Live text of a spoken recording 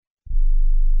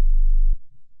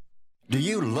Do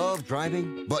you love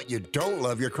driving, but you don't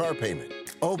love your car payment?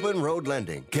 Open Road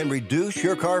Lending can reduce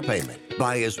your car payment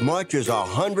by as much as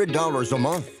 $100 a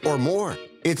month or more.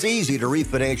 It's easy to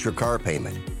refinance your car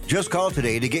payment. Just call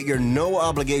today to get your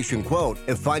no-obligation quote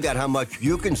and find out how much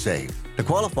you can save. To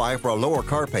qualify for a lower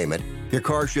car payment, your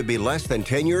car should be less than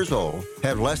 10 years old,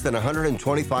 have less than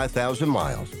 125,000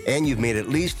 miles, and you've made at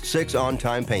least 6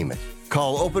 on-time payments.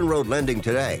 Call Open Road Lending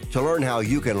today to learn how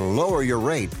you can lower your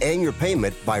rate and your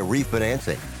payment by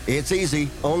refinancing. It's easy,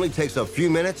 only takes a few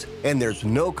minutes, and there's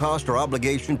no cost or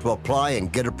obligation to apply and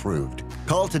get approved.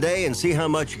 Call today and see how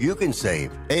much you can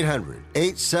save.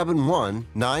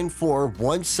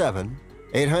 800-871-9417.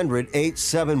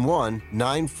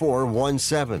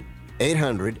 800-871-9417.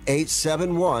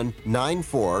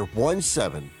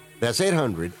 800-871-9417. That's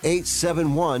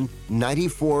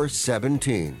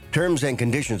 800-871-9417. Terms and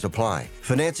conditions apply.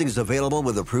 Financing is available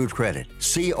with approved credit.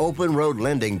 See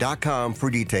openroadlending.com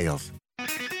for details.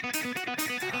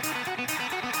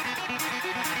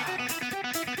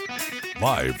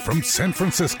 Live from San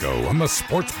Francisco on the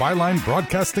Sports Byline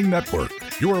Broadcasting Network,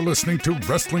 you are listening to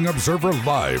Wrestling Observer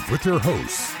Live with your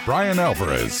hosts, Bryan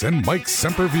Alvarez and Mike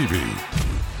Sempervive.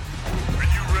 Are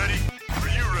you ready? Are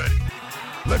you ready?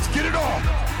 Let's get it on!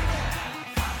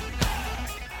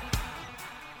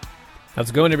 How's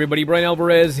it going, everybody? Bryan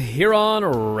Alvarez here on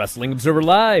Wrestling Observer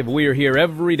Live. We are here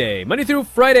every day, Monday through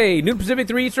Friday, noon Pacific,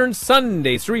 3 Eastern,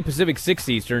 Sunday, 3 Pacific, 6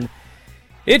 Eastern.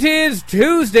 It is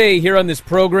Tuesday here on this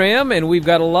program, and we've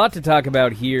got a lot to talk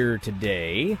about here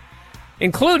today,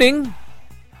 including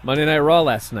Monday Night Raw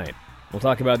last night. We'll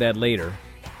talk about that later.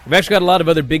 We've actually got a lot of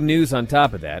other big news on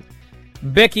top of that.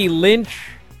 Becky Lynch,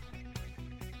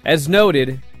 as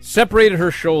noted, separated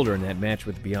her shoulder in that match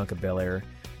with Bianca Belair.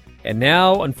 And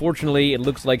now, unfortunately, it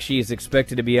looks like she is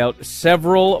expected to be out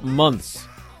several months.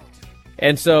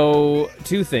 And so,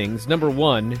 2 things. Number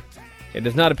 1, it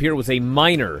does not appear it was a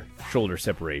minor shoulder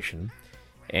separation.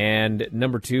 And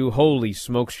number 2, holy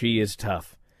smokes, she is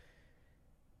tough.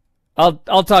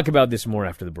 I'll talk about this more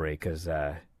after the break, because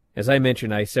as I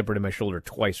mentioned, I separated my shoulder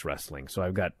twice wrestling, so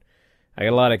I got a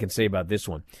lot I can say about this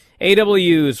one.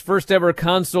 AEW's first ever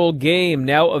console game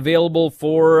now available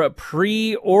for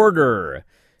pre-order.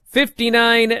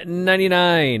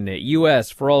 $59.99 US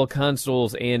for all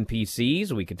consoles and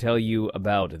PCs. We can tell you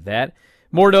about that.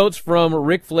 More notes from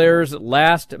Ric Flair's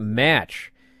last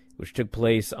match, which took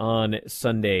place on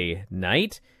Sunday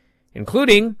night,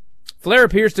 including Flair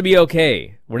appears to be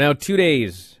okay. We're now 2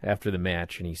 days after the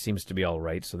match, and he seems to be all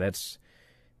right, so that's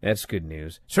good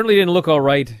news. Certainly didn't look all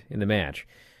right in the match.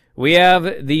 We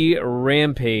have the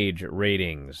Rampage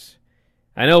ratings.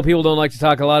 I know people don't like to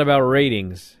talk a lot about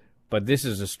ratings, but this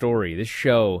is a story. This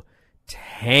show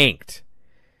tanked.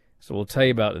 So we'll tell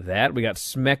you about that. We got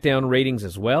SmackDown ratings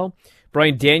as well.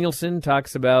 Bryan Danielson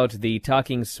talks about the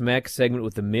Talking Smack segment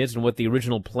with The Miz and what the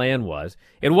original plan was.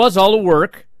 It was all a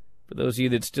work. For those of you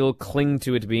that still cling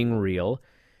to it being real,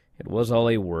 it was all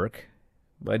a work.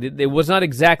 But it was not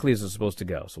exactly as it was supposed to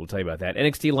go. So we'll tell you about that.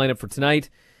 NXT lineup for tonight.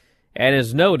 And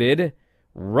as noted,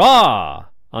 Raw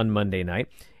on Monday night.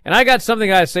 And I got something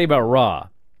I gotta say about Raw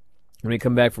when we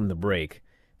come back from the break,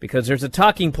 because there's a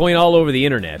talking point all over the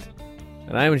internet,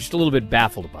 and I'm just a little bit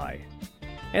baffled by.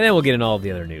 And then we'll get in all of the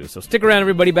other news. So stick around,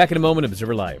 everybody. Back in a moment.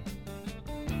 Observer Live.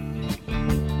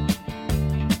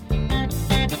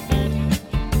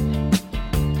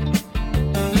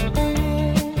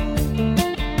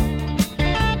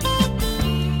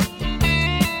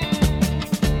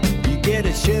 You get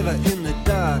a shiver in the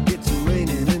dark. It's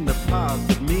raining in the park,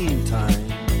 but meantime,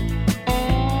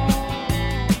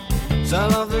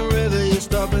 sound of the river, you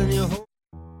stop and you hold.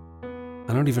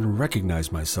 I don't even recognize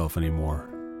myself anymore.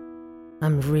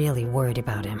 I'm really worried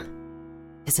about him.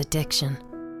 His addiction.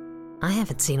 I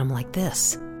haven't seen him like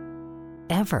this.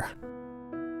 Ever.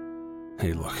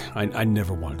 Hey, look, I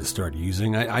never wanted to start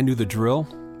using. I knew the drill,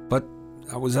 but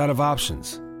I was out of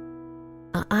options.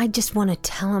 I just want to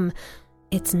tell him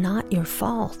it's not your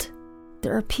fault.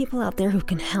 There are people out there who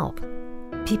can help.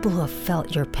 People who have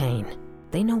felt your pain.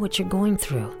 They know what you're going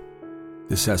through.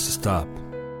 This has to stop.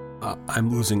 I'm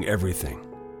losing everything.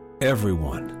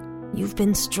 Everyone. You've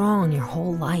been strong your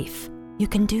whole life. You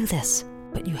can do this,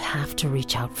 but you have to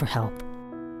reach out for help.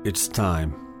 It's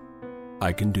time.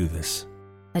 I can do this.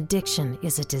 Addiction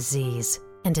is a disease,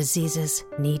 and diseases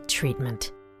need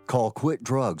treatment. Call Quit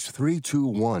Drugs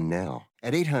 321 now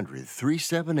at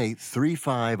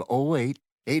 800-378-3508,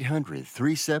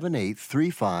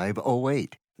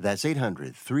 800-378-3508. That's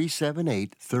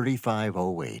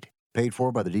 800-378-3508. Paid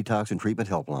for by the Detox and Treatment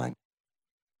Helpline.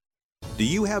 Do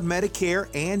you have Medicare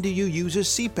and do you use a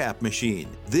CPAP machine?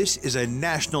 This is a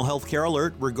national healthcare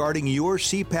alert regarding your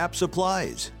CPAP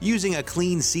supplies. Using a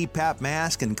clean CPAP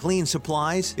mask and clean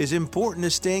supplies is important to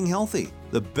staying healthy.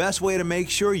 The best way to make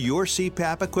sure your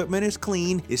CPAP equipment is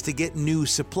clean is to get new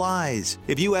supplies.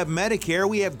 If you have Medicare,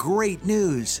 we have great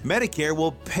news. Medicare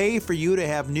will pay for you to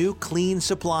have new clean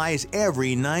supplies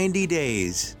every 90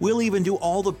 days. We'll even do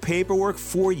all the paperwork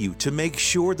for you to make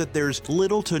sure that there's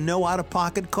little to no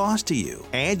out-of-pocket cost to you.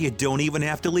 And you don't even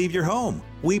have to leave your home.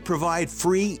 We provide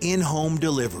free in-home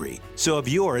delivery. So if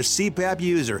you're a CPAP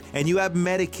user and you have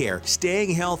Medicare,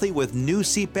 staying healthy with new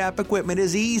CPAP equipment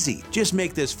is easy. Just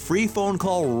make this free phone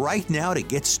call right now to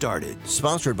get started.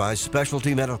 Sponsored by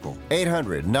Specialty Medical.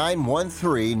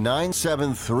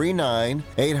 800-913-9739.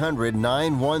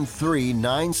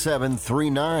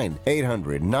 800-913-9739.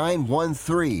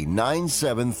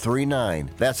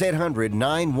 800-913-9739. That's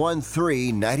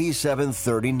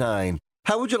 800-913-9739.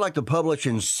 How would you like to publish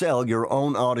and sell your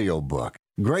own audiobook?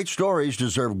 Great stories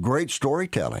deserve great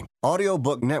storytelling.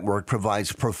 Audiobook Network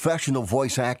provides professional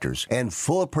voice actors and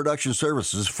full production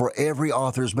services for every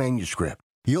author's manuscript.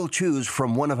 You'll choose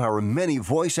from one of our many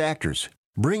voice actors.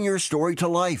 Bring your story to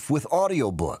life with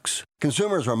audiobooks.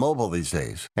 Consumers are mobile these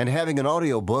days, and having an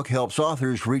audiobook helps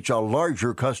authors reach a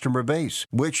larger customer base,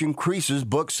 which increases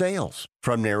book sales.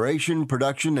 From narration,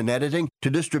 production, and editing to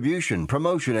distribution,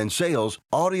 promotion, and sales,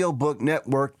 Audiobook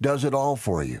Network does it all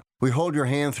for you. We hold your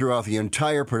hand throughout the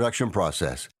entire production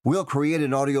process. We'll create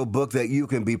an audiobook that you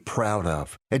can be proud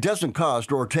of. It doesn't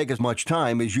cost or take as much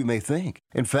time as you may think.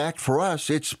 In fact, for us,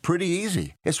 it's pretty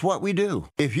easy. It's what we do.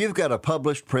 If you've got a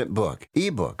published print book,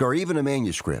 ebook, or even a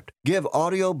manuscript, give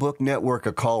Audiobook Network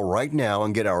a call right now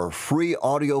and get our free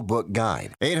audiobook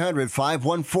guide.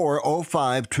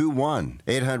 800-514-0521.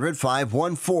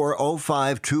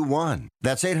 800-514-0521.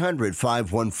 That's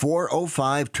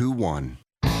 800-514-0521.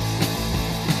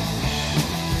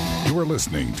 You are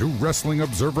listening to Wrestling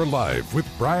Observer Live with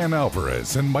Bryan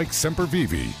Alvarez and Mike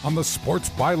Sempervive on the Sports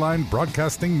Byline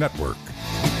Broadcasting Network.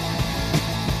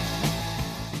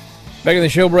 Back in the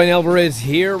show, Bryan Alvarez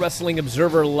here, Wrestling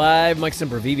Observer Live. Mike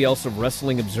Sempervive, also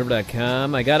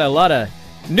WrestlingObserver.com. I got a lot of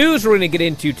news we're going to get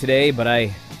into today, but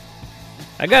I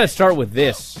got to start with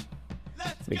this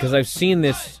because I've seen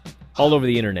this all over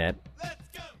the internet,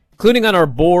 including on our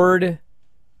board.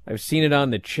 I've seen it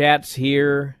on the chats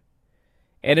here.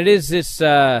 And it is this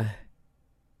deal.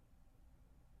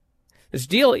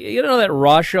 You know, that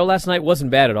Raw show last night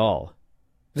wasn't bad at all.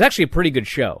 It was actually a pretty good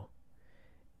show.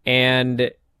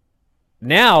 And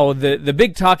now the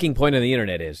big talking point on the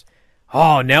internet is,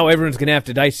 oh, now everyone's going to have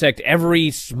to dissect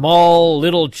every small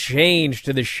little change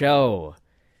to the show.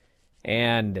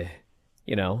 And,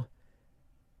 just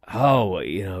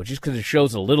because the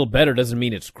show's a little better doesn't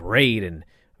mean it's great. And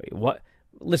what?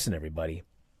 Listen, everybody.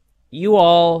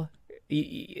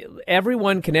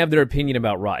 Everyone can have their opinion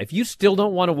about Raw. If you still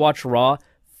don't want to watch Raw,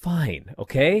 fine,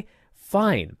 okay?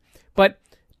 Fine. But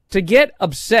to get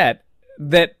upset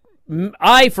that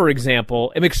I, for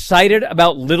example, am excited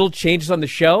about little changes on the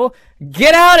show,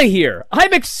 get out of here.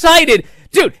 I'm excited.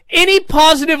 Dude, any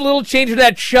positive little change to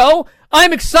that show,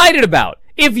 I'm excited about.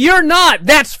 If you're not,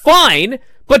 that's fine,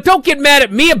 but don't get mad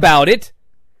at me about it.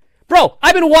 Bro,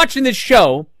 I've been watching this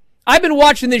show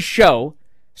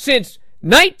since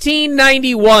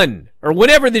 1991, or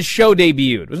whenever this show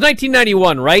debuted. It was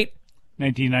 1991, right?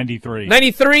 1993.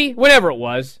 93? Whatever it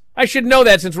was. I should know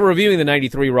that since we're reviewing the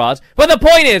 93 Raws. But the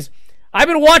point is, I've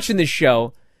been watching this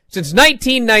show since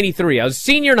 1993. I was a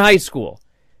senior in high school.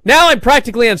 Now I'm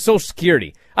practically on Social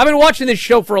Security. I've been watching this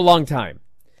show for a long time.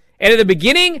 And at the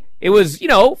beginning, it was,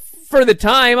 for the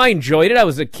time, I enjoyed it. I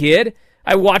was a kid.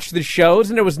 I watched the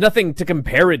shows, and there was nothing to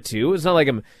compare it to. It's not like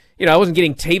I wasn't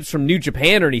getting tapes from New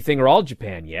Japan or anything, or All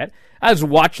Japan yet. I was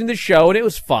watching the show, and it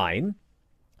was fine.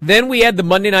 Then we had the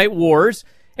Monday Night Wars,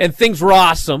 and things were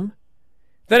awesome.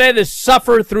 Then I had to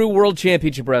suffer through World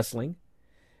Championship Wrestling.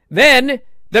 Then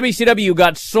WCW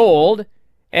got sold,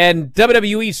 and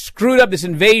WWE screwed up this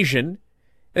invasion.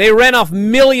 And they ran off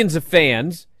millions of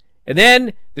fans, and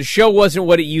then the show wasn't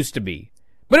what it used to be.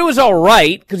 But it was all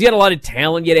right, because you had a lot of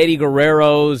talent. You had Eddie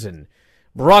Guerrero's, and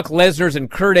Brock Lesnar's, and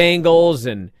Kurt Angle's,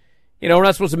 and we're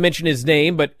not supposed to mention his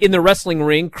name, but in the wrestling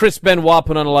ring, Chris Benoit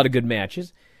put on a lot of good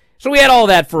matches. So we had all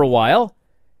that for a while.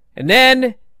 And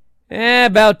then,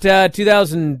 about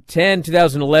 2010,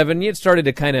 2011, it started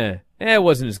to kind of, it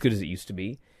wasn't as good as it used to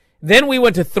be. Then we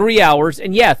went to 3 hours,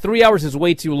 and 3 hours is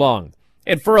way too long.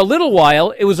 And for a little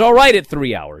while, it was all right at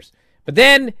 3 hours. But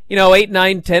then, 8,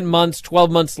 9, 10 months,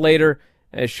 12 months later,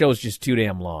 the show's just too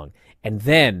damn long. And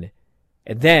then,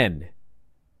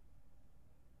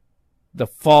 the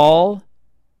fall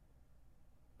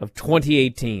of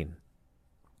 2018.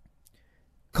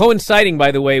 Coinciding,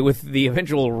 by the way, with the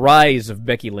eventual rise of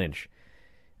Becky Lynch.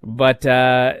 But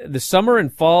the summer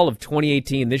and fall of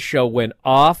 2018, this show went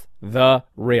off the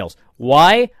rails.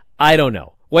 Why? I don't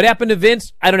know. What happened to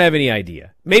Vince? I don't have any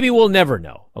idea. Maybe we'll never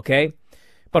know, okay?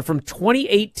 But from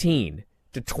 2018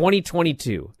 to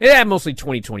 2022, mostly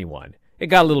 2021, it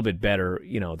got a little bit better,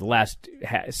 the last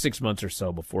 6 months or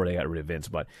so before they got rid of Vince.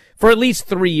 But for at least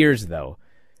 3 years, though,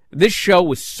 this show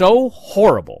was so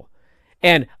horrible.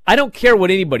 And I don't care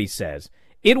what anybody says.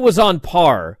 It was on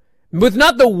par with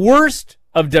not the worst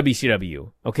of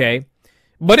WCW, okay?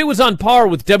 But it was on par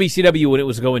with WCW when it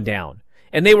was going down.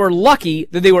 And they were lucky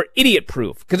that they were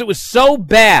idiot-proof because it was so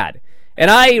bad. And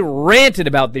I ranted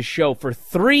about this show for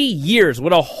 3 years.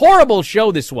 What a horrible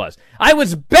show this was. I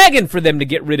was begging for them to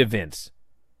get rid of Vince.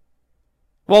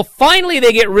 Well, finally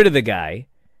they get rid of the guy.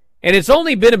 And it's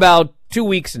only been about 2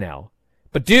 weeks now.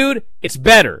 But dude, it's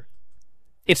better.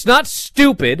 It's not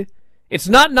stupid. It's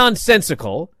not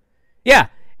nonsensical. Yeah,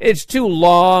 it's too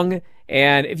long.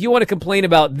 And if you want to complain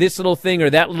about this little thing or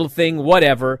that little thing,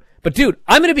 whatever. But dude,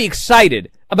 I'm going to be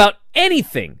excited about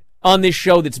anything on this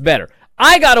show that's better.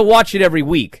 I got to watch it every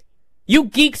week. You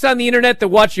geeks on the internet that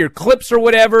watch your clips or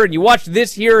whatever, and you watch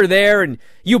this here or there, and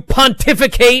you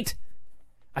pontificate.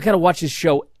 I got to watch this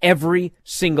show every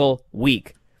single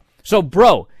week. So,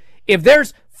 bro, if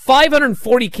there's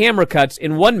 540 camera cuts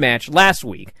in one match last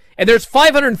week, and there's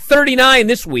 539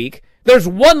 this week, there's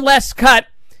one less cut.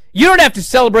 You don't have to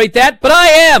celebrate that, but I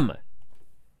am.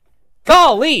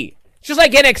 Golly. It's just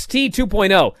like NXT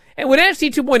 2.0. And when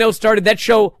NXT 2.0 started, that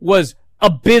show was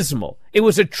abysmal. It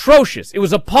was atrocious. It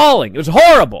was appalling. It was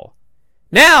horrible.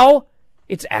 Now,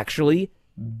 it's actually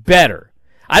better.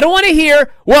 I don't want to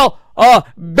hear,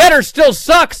 better still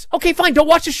sucks. Okay, fine, don't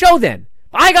watch the show then.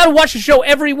 I got to watch the show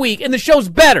every week, and the show's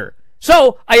better.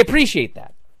 So, I appreciate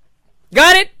that.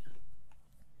 Got it?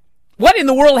 What in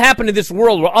the world happened to this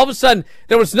world where all of a sudden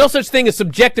there was no such thing as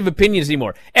subjective opinions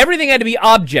anymore? Everything had to be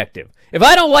objective. If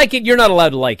I don't like it, you're not allowed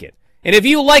to like it. And if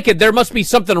you like it, there must be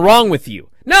something wrong with you.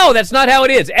 No, that's not how it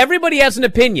is. Everybody has an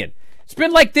opinion. It's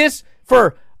been like this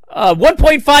for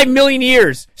 1.5 million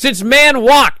years since man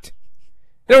walked.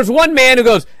 There was one man who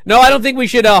goes, no, I don't think we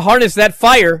should harness that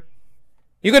fire.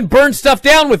 You can burn stuff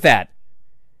down with that.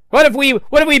 What if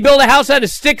we build a house out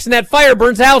of sticks and that fire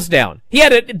burns the house down? He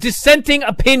had a dissenting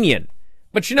opinion.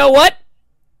 But you know what?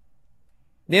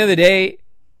 At the end of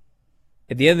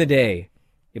the day,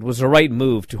 it was the right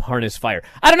move to harness fire.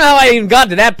 I don't know how I even got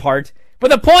to that part, but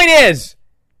the point is,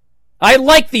 I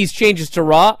like these changes to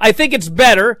Raw. I think it's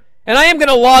better, and I am going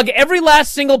to log every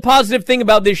last single positive thing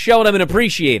about this show, and I'm going to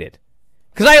appreciate it.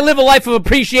 Because I live a life of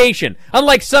appreciation,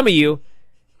 unlike some of you.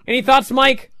 Any thoughts,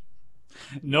 Mike?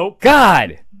 Nope.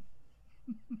 God.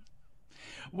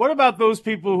 What about those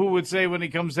people who would say when it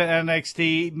comes to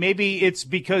NXT, maybe it's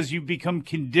because you become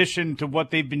conditioned to what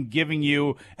they've been giving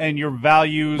you and your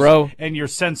values and your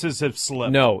senses have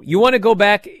slipped? No. You want to go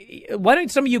back? Why don't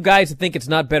some of you guys that think it's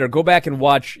not better go back and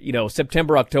watch,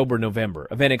 September, October, November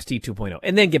of NXT 2.0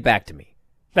 and then get back to me.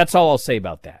 That's all I'll say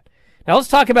about that. Now let's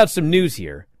talk about some news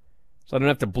here so I don't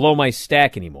have to blow my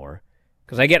stack anymore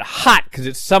because I get hot because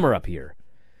it's summer up here.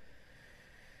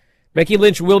 Becky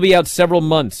Lynch will be out several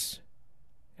months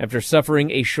after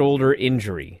suffering a shoulder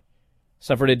injury.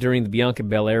 Suffered it during the Bianca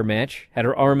Belair match, had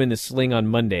her arm in a sling on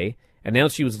Monday,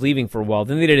 announced she was leaving for a while.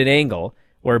 Then they did an angle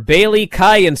where Bayley,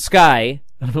 Kai, and Sky,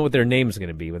 I don't know what their name's going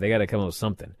to be, but they got to come up with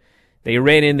something. They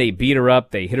ran in, they beat her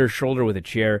up, they hit her shoulder with a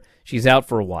chair. She's out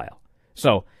for a while.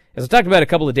 So, as I talked about a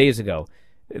couple of days ago,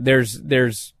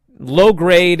 there's low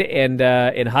grade and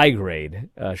high grade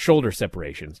shoulder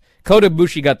separations. Kota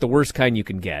Ibushi got the worst kind you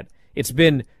can get. It's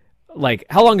been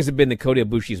how long has it been that Kota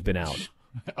Ibushi's been out?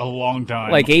 A long time.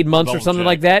 Like 8 months or something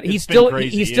like that. He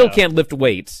still can't lift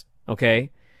weights. Okay,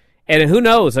 and who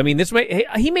knows? I mean,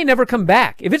 he may never come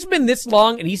back. If it's been this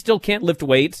long and he still can't lift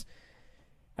weights,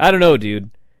 I don't know, dude.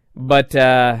 But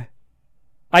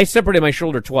I separated my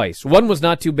shoulder twice. One was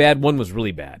not too bad. One was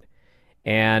really bad.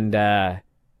 And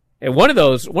one of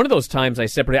those times I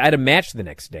separated, I had a match the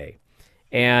next day.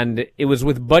 And it was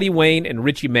with Buddy Wayne and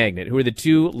Richie Magnet, who are the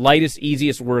two lightest,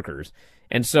 easiest workers.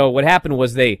 And so what happened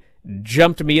was they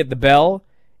jumped me at the bell,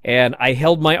 and I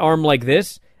held my arm like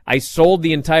this. I sold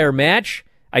the entire match.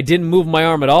 I didn't move my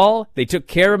arm at all. They took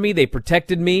care of me. They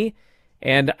protected me.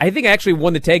 And I think I actually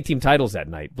won the tag team titles that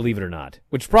night, believe it or not,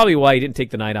 which is probably why I didn't take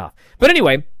the night off. But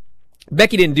anyway,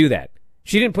 Becky didn't do that.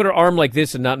 She didn't put her arm like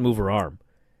this and not move her arm.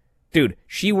 Dude,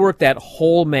 she worked that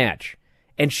whole match.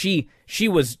 And she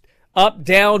was up,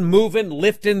 down, moving,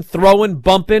 lifting, throwing,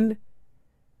 bumping.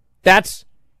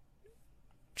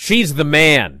 She's the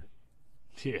man.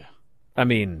 Yeah. I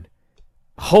mean,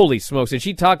 holy smokes. And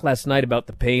she talked last night about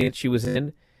the pain that she was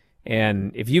in.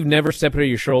 And if you've never separated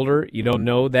your shoulder, you don't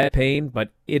know that pain,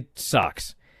 but it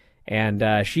sucks.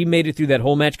 And she made it through that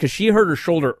whole match because she hurt her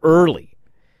shoulder early.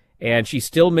 And she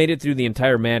still made it through the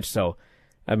entire match. So,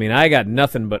 I mean, I got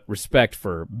nothing but respect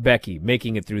for Becky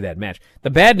making it through that match. The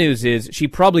bad news is she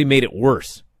probably made it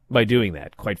worse by doing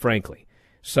that, quite frankly.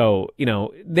 So,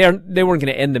 they weren't going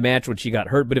to end the match when she got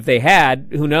hurt, but if they had,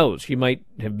 who knows? She might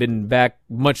have been back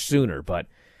much sooner, but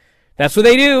that's what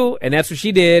they do, and that's what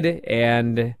she did,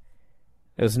 and it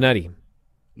was nutty.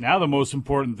 Now the most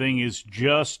important thing is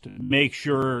just make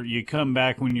sure you come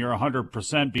back when you're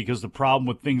 100%, because the problem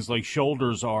with things like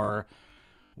shoulders are,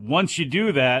 once you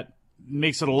do that,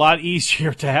 makes it a lot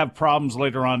easier to have problems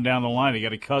later on down the line. I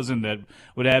got a cousin that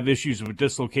would have issues with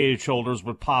dislocated shoulders,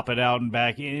 would pop it out and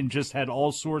back, and just had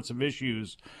all sorts of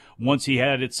issues once he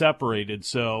had it separated.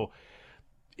 So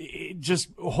just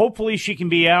hopefully she can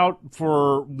be out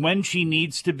for when she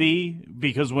needs to be,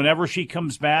 because whenever she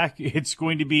comes back, it's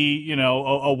going to be,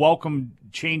 a welcome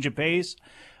change of pace.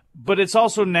 But it's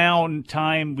also now in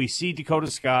time. We see Dakota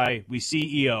Sky, we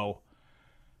see EO.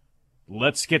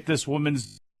 Let's get this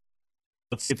woman's.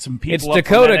 Let's get some people. It's up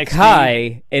Dakota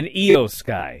Kai and EO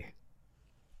Sky.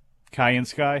 Kai and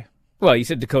Sky? Well, you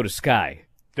said Dakota Sky.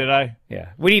 Did I? Yeah.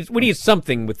 We need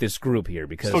something with this group here,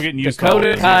 because Still getting used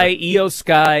Dakota to Kai, EO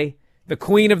Sky, the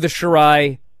Queen of the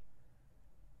Shirai.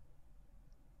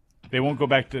 They won't go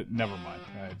back to. Never mind.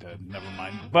 Never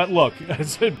mind. But look,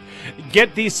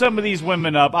 get some of these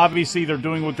women up. Obviously, they're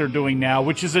doing what they're doing now,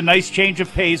 which is a nice change of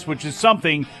pace, which is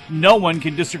something no one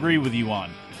can disagree with you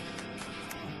on.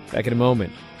 Back in a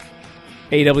moment.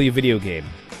 AW video game.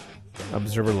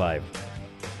 Observer Live.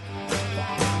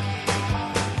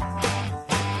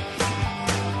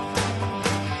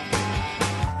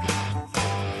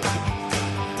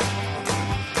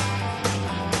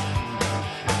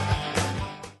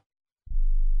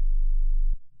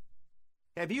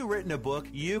 Have you written a book?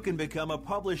 You can become a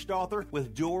published author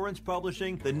with Dorrance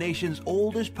Publishing, the nation's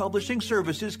oldest publishing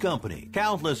services company.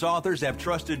 Countless authors have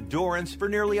trusted Dorrance for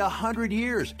nearly 100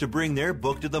 years to bring their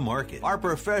book to the market. Our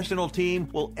professional team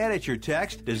will edit your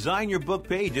text, design your book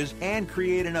pages, and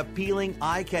create an appealing,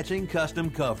 eye-catching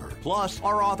custom cover. Plus,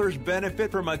 our authors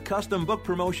benefit from a custom book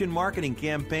promotion marketing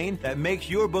campaign that makes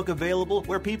your book available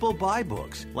where people buy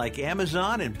books, like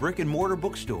Amazon and brick-and-mortar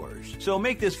bookstores. So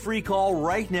make this free call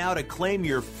right now to claim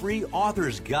your free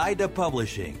author's guide to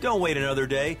publishing. Don't wait another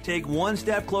day. Take one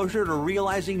step closer to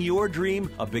realizing your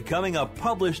dream of becoming a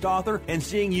published author and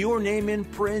seeing your name in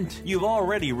print. You've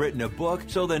already written a book,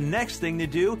 so the next thing to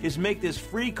do is make this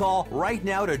free call right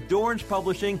now to Dorrance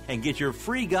Publishing and get your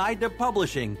free guide to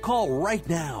publishing. Call right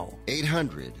now.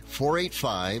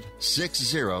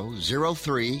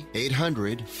 800-485-6003.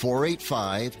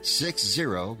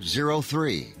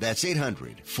 800-485-6003. That's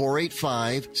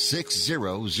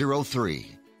 800-485-6003.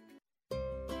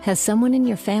 Has someone in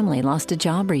your family lost a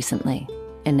job recently,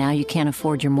 and now you can't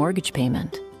afford your mortgage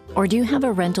payment? Or do you have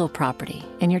a rental property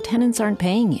and your tenants aren't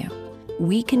paying you?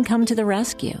 We can come to the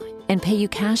rescue and pay you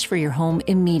cash for your home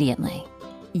immediately.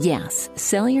 Yes,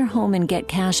 sell your home and get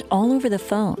cash all over the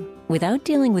phone without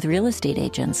dealing with real estate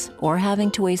agents or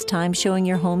having to waste time showing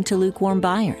your home to lukewarm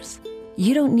buyers.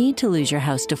 You don't need to lose your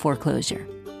house to foreclosure.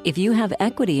 If you have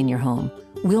equity in your home,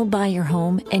 we'll buy your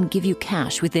home and give you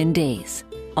cash within days,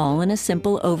 all in a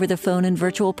simple over-the-phone and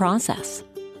virtual process.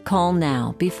 Call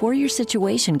now before your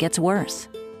situation gets worse.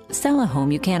 Sell a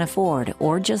home you can't afford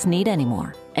or just need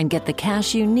anymore and get the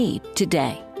cash you need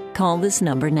today. Call this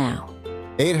number now.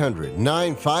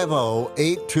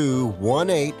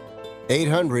 800-950-8218.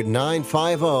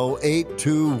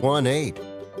 800-950-8218.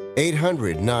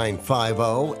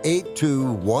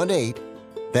 800-950-8218.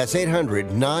 That's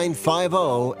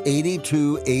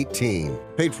 800-950-8218.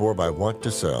 Paid for by Want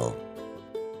to Sell.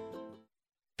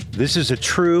 This is a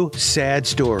true, sad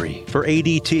story for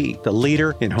ADT, the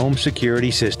leader in home security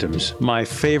systems. My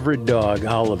favorite dog,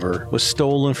 Oliver, was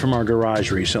stolen from our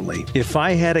garage recently. If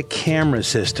I had a camera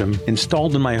system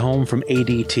installed in my home from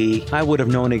ADT, I would have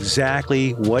known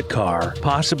exactly what car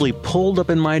possibly pulled up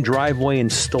in my driveway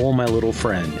and stole my little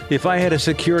friend. If I had a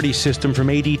security system from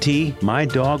ADT, my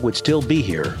dog would still be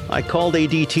here. I called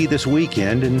ADT this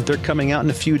weekend, and they're coming out in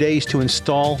a few days to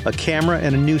install a camera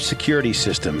and a new security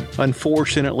system.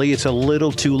 Unfortunately, Unfortunately, it's a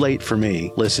little too late for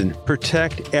me. Listen,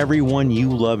 protect everyone you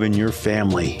love in your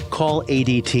family. Call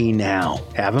ADT now.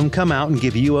 Have them come out and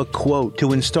give you a quote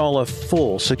to install a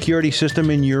full security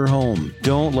system in your home.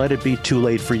 Don't let it be too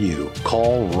late for you.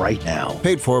 Call right now.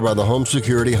 Paid for by the Home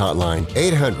Security Hotline.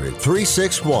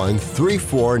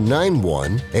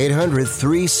 800-361-3491.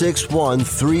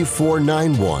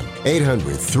 800-361-3491.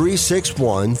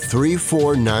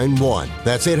 800-361-3491.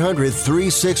 That's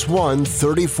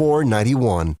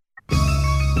 800-361-3491.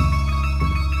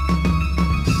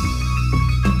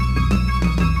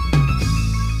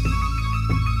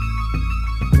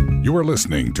 You are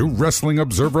listening to Wrestling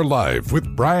Observer Live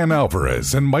with Bryan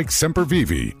Alvarez and Mike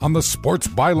Sempervive on the Sports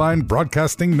Byline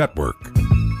Broadcasting Network.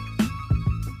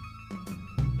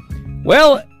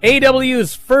 Well,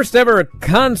 AEW's first ever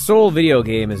console video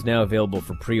game is now available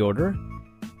for pre-order.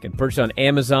 You can purchase on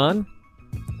Amazon,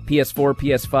 PS4,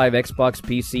 PS5, Xbox,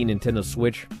 PC, Nintendo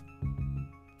Switch.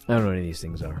 I don't know what any of these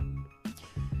things are.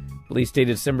 Release date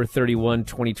December 31,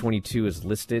 2022 is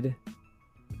listed.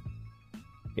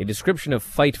 A description of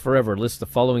Fight Forever lists the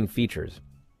following features.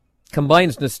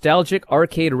 Combines nostalgic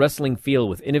arcade wrestling feel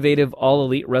with innovative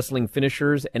all-elite wrestling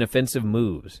finishers and offensive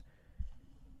moves.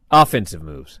 Offensive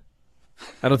moves.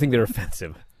 I don't think they're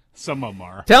offensive. Some of them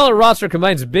are. Talent roster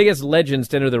combines biggest legends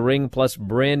to enter the ring, plus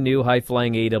brand new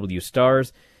high-flying AEW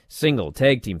stars. Single,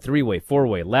 tag team, three-way,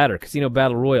 four-way, ladder, casino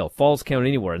battle royal, falls count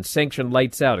anywhere, unsanctioned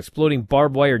lights out, exploding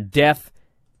barbed wire death.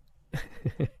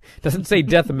 Doesn't say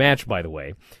death match, by the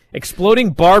way.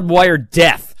 Exploding barbed wire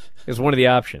death is one of the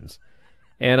options.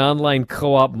 And online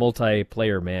co-op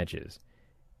multiplayer matches.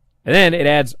 And then it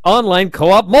adds online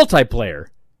co-op multiplayer.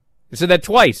 It said that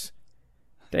twice.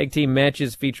 Tag team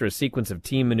matches feature a sequence of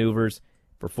team maneuvers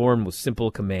performed with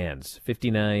simple commands.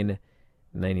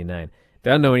 $59.99. I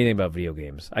don't know anything about video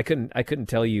games. I couldn't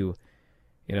tell you,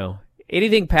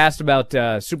 anything past about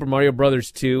Super Mario Brothers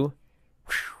 2.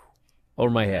 Over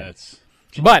my head.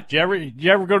 But did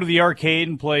you ever go to the arcade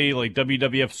and play like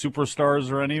WWF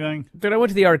Superstars or anything? Dude, I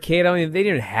went to the arcade. I mean, they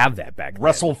didn't have that back then.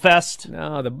 WrestleFest?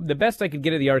 No, the best I could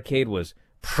get at the arcade was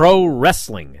pro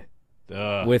wrestling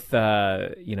with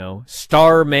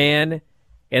Starman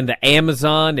and the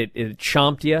Amazon. It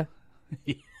chomped you.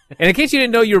 And in case you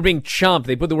didn't know you were being chomped,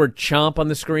 they put the word chomp on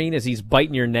the screen as he's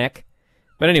biting your neck.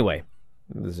 But anyway,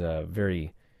 it was a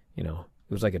very, it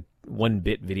was like a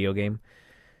 1-bit video game.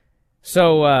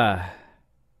 So,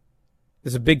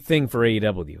 there's a big thing for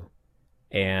AEW,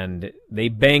 and they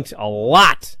banked a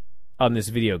lot on this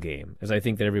video game, as I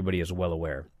think that everybody is well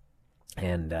aware.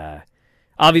 And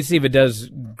obviously, if it does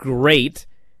great,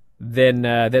 then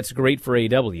that's great for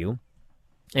AEW.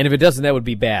 And if it doesn't, that would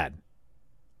be bad.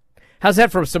 How's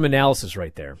that for some analysis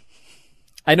right there?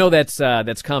 I know that's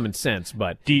common sense,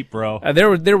 but deep, bro.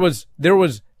 There was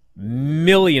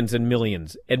millions and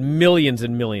millions and millions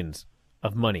and millions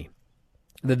of money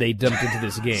that they dumped into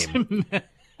this game.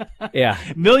 Yeah.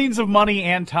 Millions of money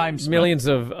and time spent. Millions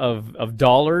of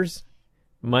dollars,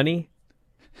 money.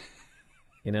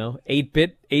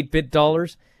 8-bit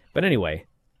dollars. But anyway,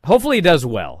 hopefully it does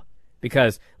well.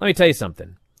 Because, let me tell you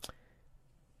something.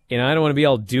 I don't want to be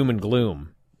all doom and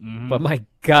gloom. Mm-hmm. But my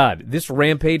God, this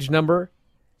Rampage number,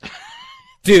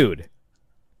 dude.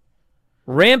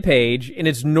 Rampage, in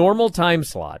its normal time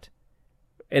slot,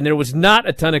 and there was not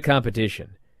a ton of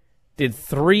competition, did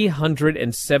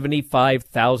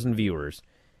 375,000 viewers,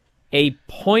 a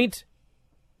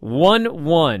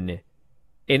 .11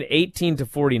 in 18 to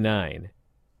 49.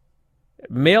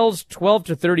 Males 12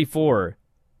 to 34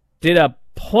 did a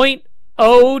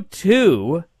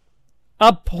 .02,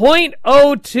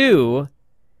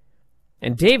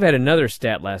 and Dave had another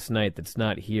stat last night that's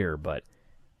not here, but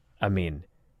I think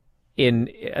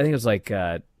it was like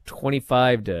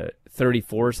 25 to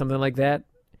 34 or something like that.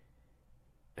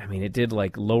 I mean, it did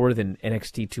like lower than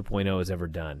NXT 2.0 has ever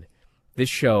done. This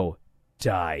show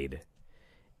died.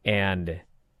 And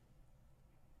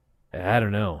I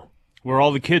don't know. Were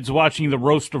all the kids watching the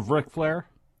roast of Ric Flair?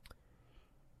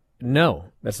 No,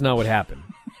 that's not what happened.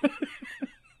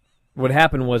 What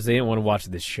happened was they didn't want to watch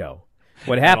this show.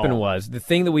 What happened was, the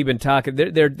thing that we've been talking,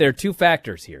 there are two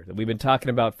factors here that we've been talking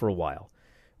about for a while.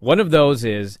 One of those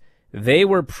is they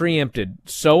were preempted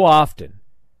so often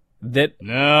that...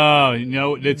 No,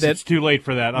 it's too late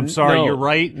for that. I'm sorry, you're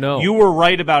right. No. You were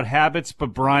right about habits,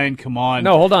 but Brian, come on.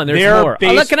 No, hold on, there's more.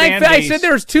 I said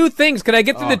there's two things. Can I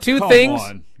get to the two things?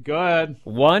 On. Go ahead.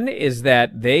 One is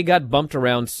that they got bumped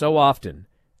around so often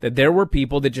that there were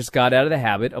people that just got out of the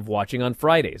habit of watching on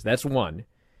Fridays. That's one.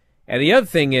 And the other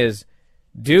thing is,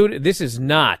 dude, this is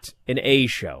not an A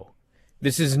show.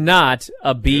 This is not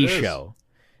a B show.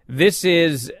 This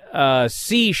is a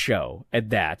C show at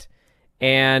that.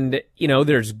 And,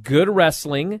 there's good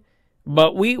wrestling.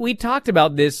 But we talked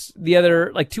about this the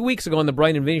other, 2 weeks ago on the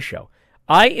Bryan and Vinny show.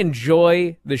 I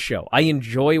enjoy the show. I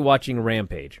enjoy watching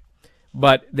Rampage.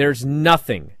 But there's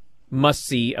nothing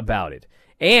must-see about it.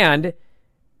 And,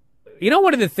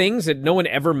 one of the things that no one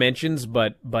ever mentions,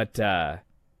 but I'm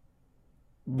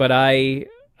going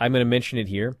to mention it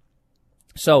here.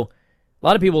 So, a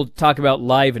lot of people talk about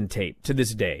live and tape to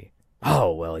this day.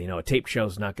 Oh, well, a tape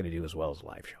show's not going to do as well as a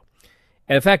live show.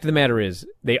 And the fact of the matter is,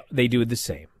 they do it the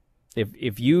same.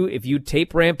 If you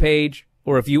tape Rampage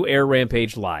or if you air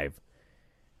Rampage live,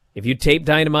 if you tape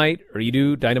Dynamite or you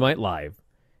do Dynamite live,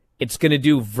 it's going to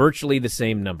do virtually the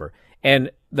same number.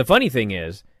 And the funny thing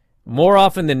is, more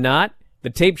often than not, the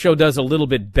tape show does a little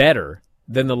bit better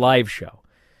than the live show.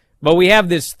 But we have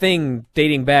this thing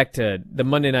dating back to the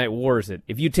Monday Night Wars that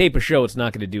if you tape a show, it's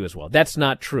not going to do as well. That's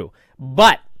not true.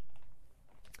 But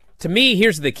to me,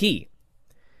 here's the key.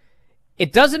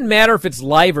 It doesn't matter if it's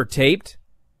live or taped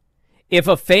if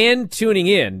a fan tuning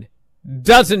in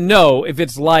doesn't know if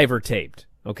it's live or taped,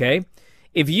 okay?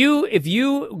 If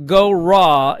you go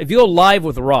live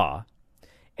with Raw,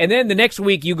 and then the next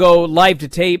week you go live to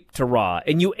tape to Raw,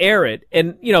 and you air it,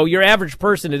 and, your average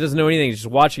person that doesn't know anything is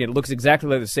just watching it, it looks exactly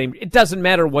like the same. It doesn't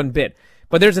matter one bit.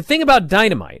 But there's a thing about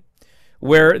Dynamite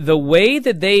where the way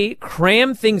that they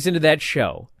cram things into that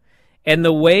show and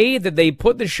the way that they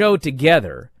put the show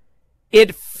together,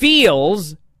 it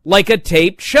feels like a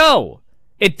taped show.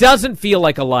 It doesn't feel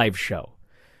like a live show.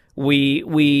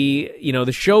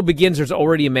 The show begins, there's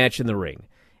already a match in the ring.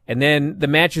 And then the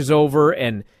match is over,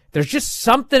 and there's just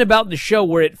something about the show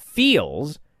where it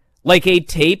feels like a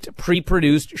taped,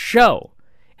 pre-produced show.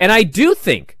 And I do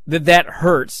think that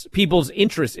hurts people's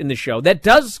interest in the show. That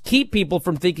does keep people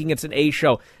from thinking it's an A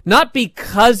show. Not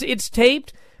because it's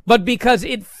taped, but because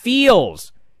it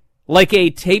feels like a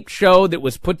taped show that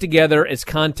was put together as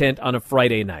content on a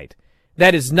Friday night.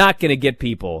 That is not going to get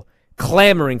people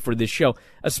clamoring for this show,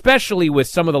 especially with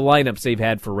some of the lineups they've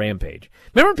had for Rampage.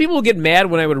 Remember people would get mad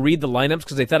when I would read the lineups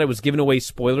because they thought I was giving away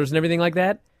spoilers and everything like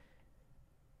that?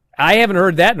 I haven't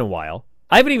heard that in a while.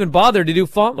 I haven't even bothered to do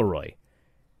Fauntleroy.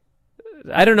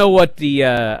 I don't know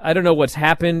what's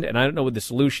happened, and I don't know what the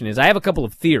solution is. I have a couple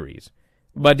of theories,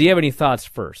 but do you have any thoughts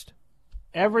first?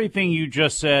 Everything you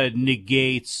just said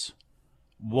negates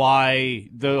why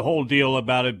the whole deal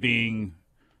about it being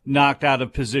knocked out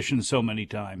of position so many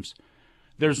times.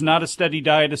 There's not a steady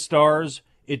diet of stars.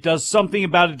 It does something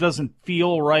about it doesn't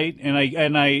feel right, and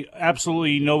I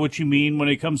absolutely know what you mean when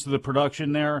it comes to the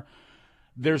production there.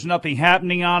 There's nothing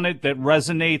happening on it that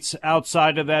resonates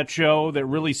outside of that show that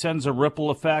really sends a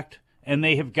ripple effect, and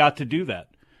they have got to do that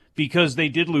because they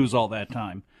did lose all that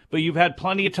time. But you've had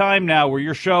plenty of time now where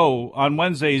your show on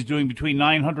Wednesday is doing between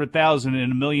 900,000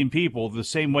 and 1 million people, the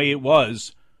same way it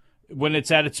was when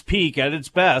it's at its peak, at its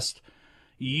best.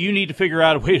 You need to figure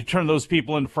out a way to turn those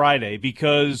people in Friday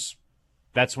because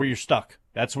that's where you're stuck.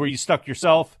 That's where you stuck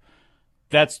yourself.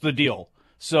 That's the deal.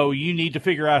 So you need to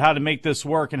figure out how to make this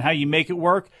work, and how you make it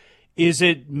work. Is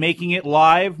it making it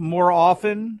live more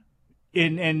often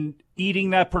and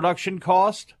eating that production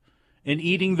cost and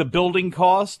eating the building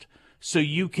cost so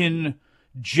you can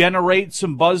generate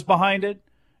some buzz behind it?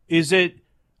 Is it,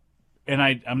 and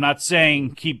I'm not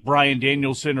saying keep Bryan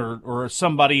Danielson or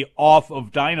somebody off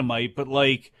of Dynamite, but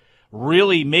like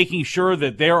really making sure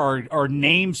that there are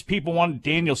names people want,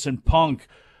 Danielson, Punk,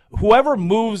 whoever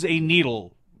moves a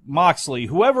needle, Moxley,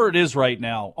 whoever it is right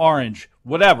now, Orange,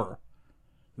 whatever,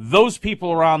 those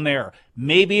people are on there.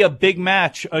 Maybe a big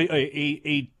match,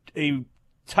 a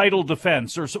title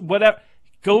defense or whatever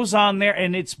goes on there,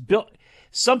 and it's built.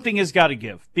 Something has got to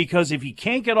give, because if you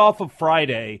can't get off of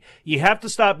Friday, you have to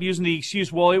stop using the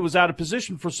excuse, well, it was out of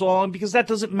position for so long, because that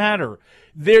doesn't matter.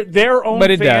 Their own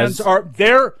fans are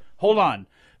there. Hold on.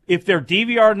 If their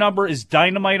DVR number is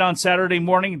Dynamite on Saturday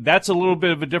morning, that's a little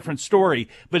bit of a different story.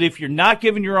 But if you're not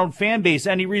giving your own fan base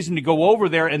any reason to go over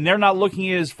there, and they're not looking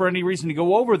at it for any reason to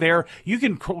go over there, you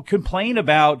can complain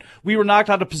about we were knocked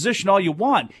out of position all you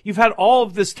want. You've had all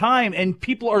of this time, and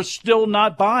people are still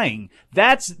not buying.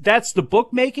 That's the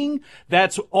bookmaking.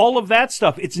 That's all of that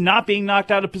stuff. It's not being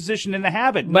knocked out of position in the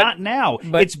habit. Not now.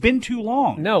 It's been too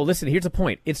long. No, listen, here's the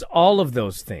point. It's all of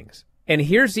those things. And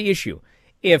here's the issue.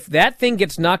 If that thing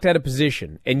gets knocked out of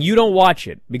position and you don't watch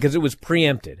it because it was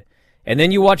preempted, and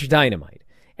then you watch Dynamite,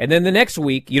 and then the next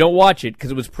week you don't watch it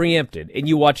because it was preempted and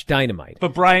you watch Dynamite.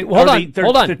 But Brian, hold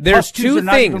on. There's two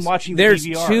things. There's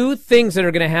two things that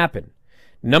are going to happen.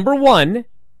 Number one,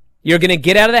 you're going to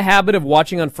get out of the habit of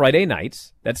watching on Friday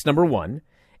nights. That's number one.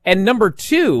 And number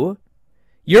two,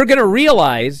 you're going to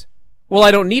realize, well,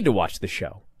 I don't need to watch the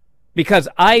show. because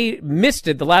I missed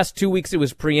it the last 2 weeks it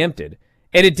was preempted.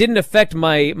 And it didn't affect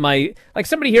my like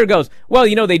somebody here goes, well,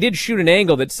 they did shoot an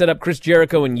angle that set up Chris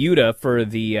Jericho and Yuta for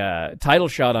the title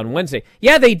shot on Wednesday.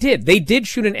 Yeah, they did. They did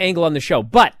shoot an angle on the show.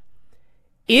 But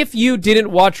if you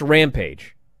didn't watch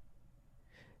Rampage,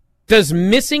 does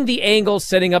missing the angle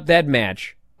setting up that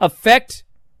match affect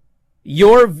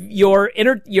your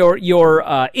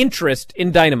interest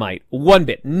in Dynamite one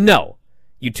bit? No.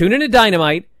 You tune into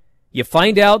Dynamite, you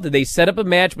find out that they set up a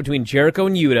match between Jericho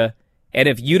and Yuta, and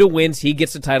if Yuta wins, he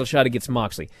gets the title shot against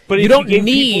Moxley. But you don't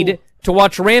need to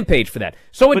watch Rampage for that.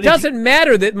 So it doesn't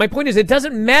matter that, my point is, it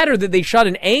doesn't matter that they shot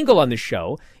an angle on the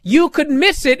show. You could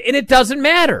miss it, and it doesn't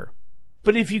matter.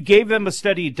 But if you gave them a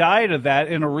steady diet of that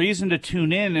and a reason to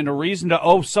tune in and a reason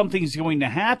to, something's going to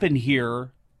happen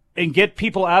here and get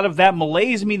people out of that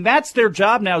malaise, I mean, that's their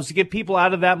job now, is to get people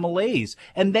out of that malaise.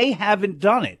 And they haven't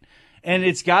done it. And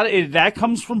that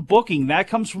comes from booking. That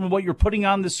comes from what you're putting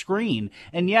on the screen.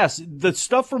 And yes, the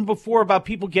stuff from before about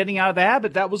people getting out of the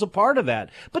habit, that was a part of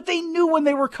that. But they knew when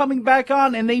they were coming back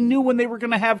on, and they knew when they were going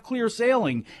to have clear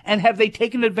sailing. And have they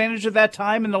taken advantage of that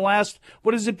time in the last,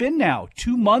 what has it been now?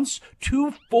 2 months?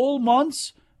 2 full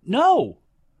months? No.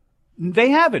 They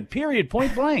haven't, period,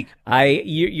 point blank.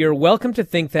 You're welcome to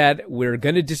think that. We're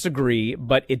going to disagree,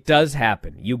 but it does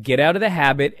happen. You get out of the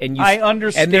habit, and I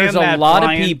understand and there's that, a lot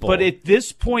Bryan, of people. But at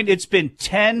this point, it's been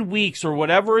 10 weeks or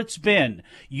whatever it's been.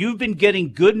 You've been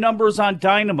getting good numbers on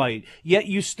Dynamite, yet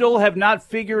you still have not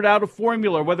figured out a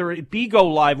formula, whether it be Go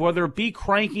Live, whether it be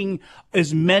cranking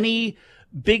as many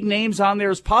big names on there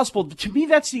as possible. To me,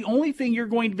 that's the only thing you're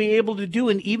going to be able to do.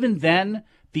 And even then,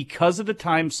 because of the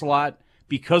time slot,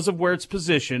 because of where it's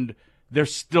positioned, they're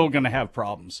still going to have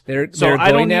problems. They're I don't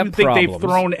going to even have think problems. they've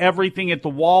thrown everything at the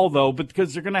wall, though, but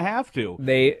because they're going to have to.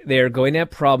 They're going to have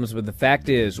problems, but the fact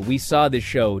is, we saw this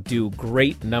show do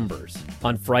great numbers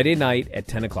on Friday night at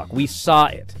 10 o'clock. We saw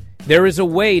it. There is a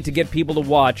way to get people to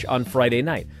watch on Friday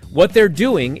night. What they're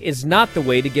doing is not the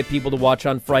way to get people to watch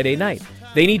on Friday night.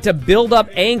 They need to build up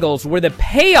angles where the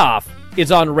payoff is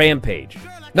on Rampage.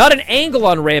 Not an angle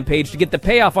on Rampage to get the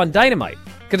payoff on Dynamite.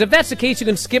 Because if that's the case, you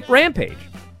can skip Rampage.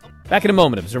 Back in a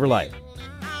moment, Observer Live.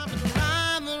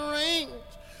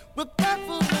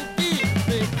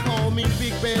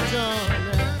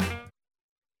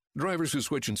 Drivers who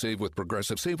switch and save with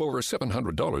Progressive save over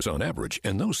 $700 on average,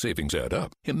 and those savings add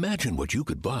up. Imagine what you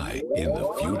could buy in the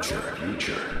future.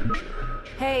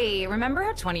 Hey, remember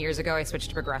how 20 years ago I switched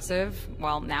to Progressive?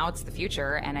 Well, now it's the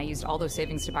future, and I used all those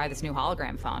savings to buy this new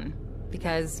hologram phone.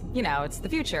 Because, it's the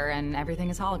future, and everything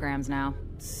is holograms now.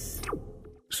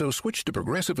 So switch to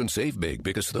Progressive and save big,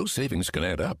 because those savings can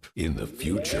add up in the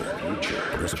future.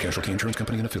 Progressive Casualty Insurance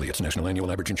Company and Affiliates. National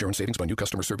annual average insurance savings by new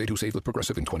customers surveyed who saved with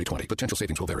Progressive in 2020. Potential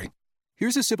savings will vary.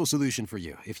 Here's a simple solution for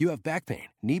you. If you have back pain,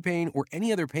 knee pain, or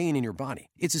any other pain in your body,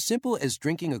 it's as simple as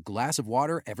drinking a glass of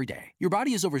water every day. Your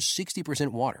body is over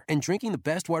 60% water, and drinking the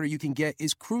best water you can get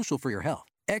is crucial for your health.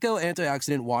 Echo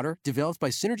Antioxidant Water, developed by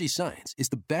Synergy Science, is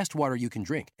the best water you can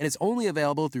drink, and it's only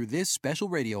available through this special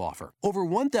radio offer. Over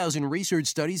 1,000 research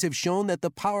studies have shown that the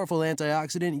powerful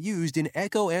antioxidant used in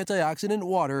Echo Antioxidant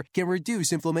Water can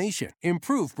reduce inflammation,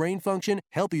 improve brain function,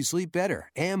 help you sleep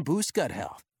better, and boost gut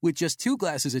health. With just 2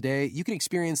 glasses a day, you can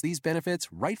experience these benefits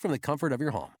right from the comfort of your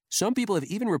home. Some people have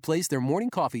even replaced their morning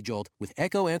coffee jolt with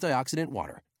Echo Antioxidant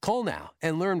Water. Call now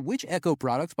and learn which Echo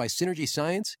product by Synergy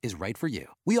Science is right for you.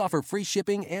 We offer free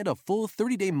shipping and a full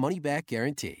 30-day money-back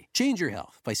guarantee. Change your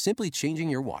health by simply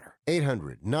changing your water.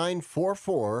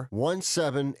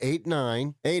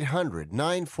 800-944-1789.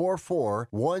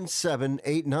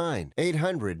 800-944-1789.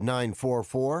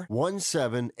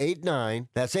 800-944-1789.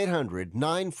 That's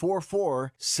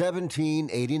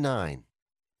 800-944-1789.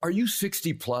 Are you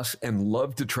 60 plus and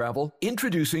love to travel?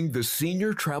 Introducing the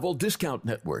Senior Travel Discount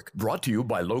Network, brought to you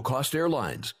by Low Cost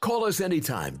Airlines. Call us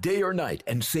anytime, day or night,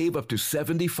 and save up to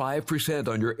 75%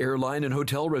 on your airline and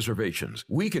hotel reservations.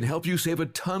 We can help you save a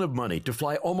ton of money to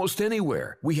fly almost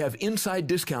anywhere. We have inside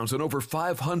discounts on over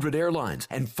 500 airlines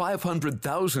and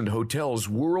 500,000 hotels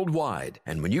worldwide.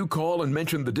 And when you call and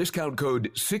mention the discount code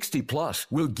 60 plus,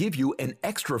 we'll give you an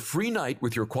extra free night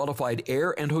with your qualified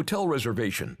air and hotel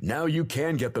reservation. Now you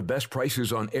can get the best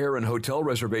prices on air and hotel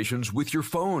reservations with your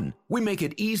phone. We make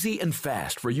it easy and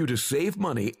fast for you to save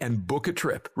money and book a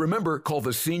trip. Remember, call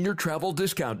the Senior Travel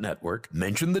Discount Network,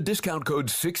 mention the discount code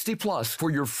 60+ for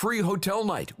your free hotel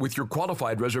night with your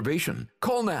qualified reservation.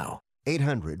 Call now.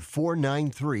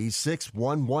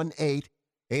 800-493-6118.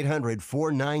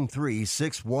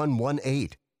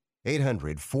 800-493-6118.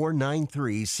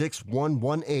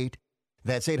 800-493-6118.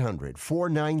 That's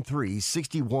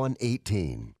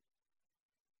 800-493-6118.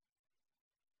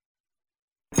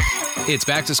 It's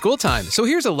back to school time, so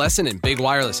here's a lesson in big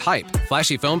wireless hype.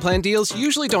 Flashy phone plan deals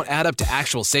usually don't add up to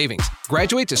actual savings.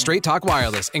 Graduate to Straight Talk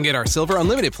Wireless and get our Silver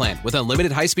Unlimited plan with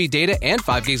unlimited high-speed data and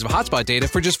 5 gigs of hotspot data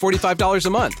for just $45 a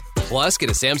month. Plus, get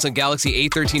a Samsung Galaxy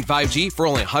A13 5G for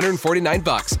only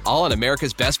 $149, all on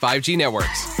America's best 5G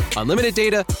networks. Unlimited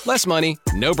data, less money,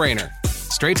 no-brainer.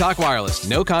 Straight Talk Wireless,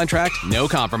 no contract, no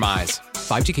compromise.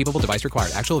 5G capable device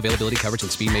required. Actual availability, coverage,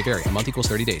 and speed may vary. A month equals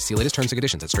 30 days. See latest terms and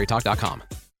conditions at straighttalk.com.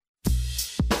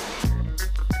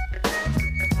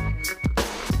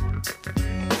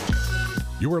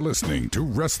 You are listening to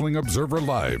Wrestling Observer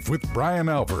Live with Bryan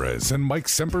Alvarez and Mike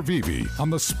Sempervive on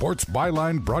the Sports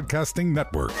Byline Broadcasting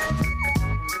Network.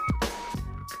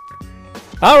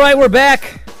 All right, we're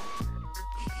back.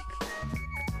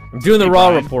 I'm doing the Raw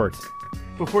Bryan, report.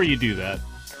 Before you do that,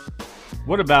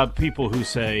 what about people who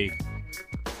say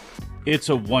it's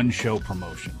a one-show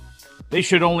promotion? They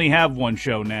should only have one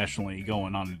show nationally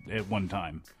going on at one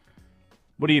time.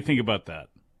 What do you think about that?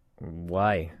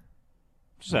 Why?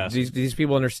 These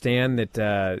people understand that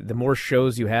the more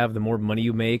shows you have, the more money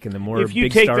you make, and the more if you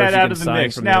big take stars that you out can of the sign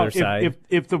mix from now, the other side.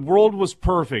 if the world was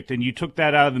perfect and you took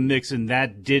that out of the mix and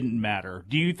that didn't matter,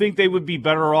 do you think they would be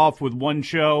better off with one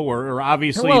show? Or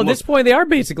obviously, well, at this point, they are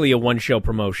basically a one-show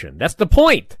promotion. That's the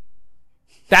point.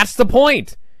 That's the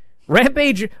point.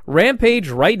 Rampage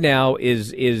right now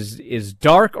is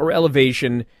Dark or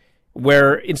Elevation,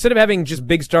 where instead of having just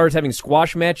big stars having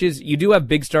squash matches, you do have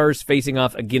big stars facing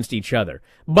off against each other.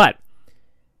 But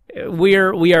we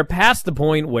are past the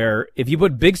point where if you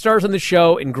put big stars on the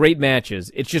show in great matches,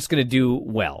 it's just going to do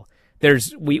well.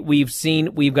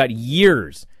 We've got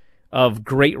years of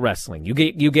great wrestling. You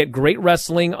get great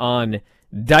wrestling on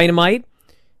Dynamite.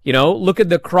 You know, look at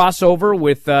the crossover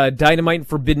with Dynamite and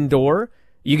Forbidden Door.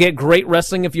 You get great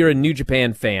wrestling if you're a New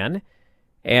Japan fan.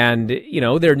 And, you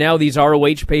know, there are now these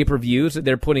ROH pay-per-views that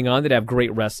they're putting on that have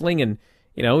great wrestling. And,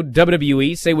 you know,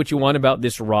 WWE, say what you want about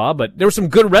this Raw, but there was some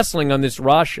good wrestling on this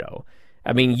Raw show.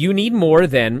 I mean, you need more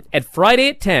than, at Friday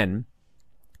at 10,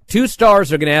 2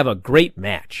 stars are going to have a great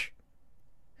match.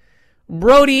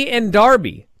 Brody and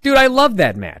Darby. Dude, I love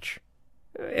that match.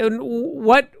 And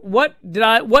what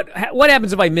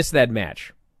happens if I miss that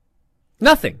match?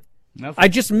 Nothing. I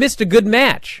just missed a good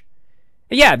match.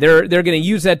 Yeah, they're going to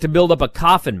use that to build up a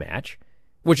coffin match,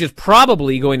 which is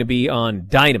probably going to be on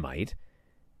Dynamite,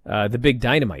 the big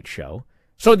Dynamite show.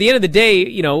 So at the end of the day,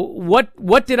 you know,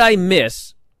 what did I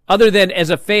miss other than as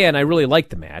a fan I really liked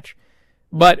the match?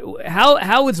 But how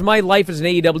has my life as an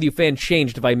AEW fan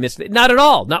changed if I missed it? Not at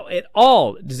all. Not at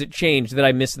all does it change that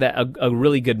I missed that a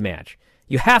really good match.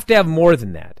 You have to have more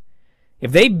than that.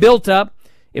 If they built up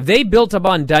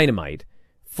on Dynamite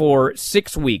for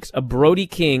 6 weeks, a Brody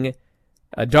King,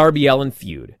 a Darby Allin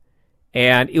feud,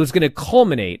 and it was going to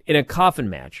culminate in a coffin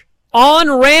match on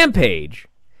Rampage,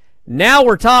 now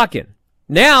we're talking.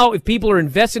 Now, if people are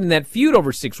invested in that feud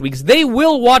over 6 weeks, they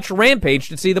will watch Rampage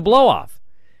to see the blow-off.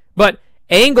 But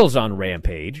angles on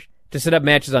Rampage to set up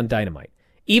matches on Dynamite.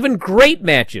 Even great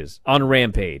matches on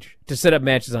Rampage to set up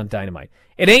matches on Dynamite.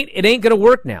 It ain't going to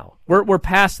work now. We're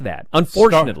past that,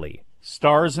 unfortunately.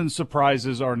 Stars and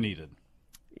surprises are needed.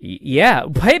 Yeah,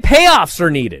 payoffs are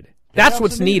needed. That's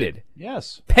what's needed.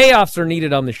 Yes. Payoffs are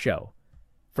needed on the show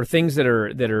for things that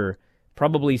are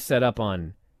probably set up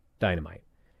on Dynamite.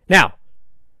 Now,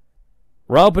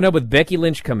 we're opening up with Becky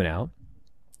Lynch coming out,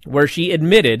 where she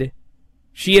admitted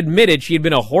she had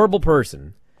been a horrible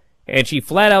person, and she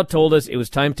flat out told us it was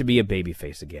time to be a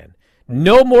babyface again.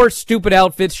 No more stupid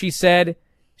outfits, she said.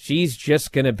 She's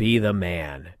just going to be the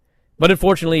man. But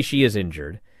unfortunately, she is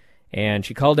injured, and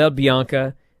she called out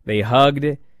Bianca. They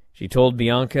hugged. She told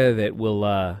Bianca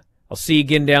that I'll see you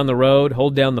again down the road,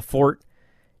 hold down the fort,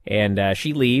 and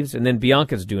she leaves, and then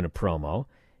Bianca's doing a promo,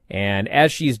 and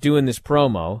as she's doing this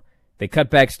promo, they cut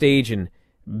backstage, and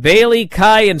Bayley,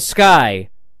 Kai, and Sky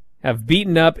have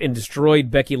beaten up and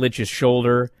destroyed Becky Lynch's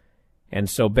shoulder, and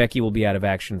so Becky will be out of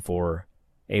action for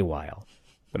a while.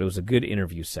 But it was a good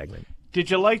interview segment. Did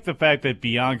you like the fact that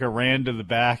Bianca ran to the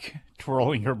back,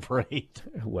 twirling her braid?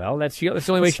 Well, that's the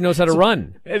only way she knows how to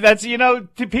run. That's,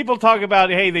 people talk about,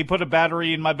 hey, they put a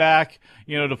battery in my back,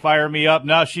 to fire me up.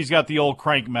 No, she's got the old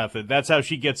crank method. That's how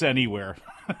she gets anywhere.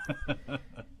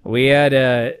 We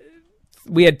had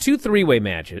 2 three-way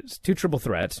matches, 2 triple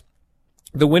threats.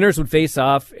 The winners would face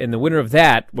off, and the winner of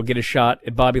that will get a shot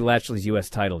at Bobby Lashley's U.S.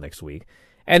 title next week.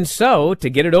 And so, to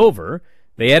get it over,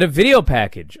 they had a video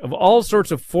package of all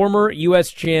sorts of former U.S.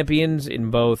 champions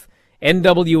in both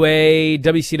NWA,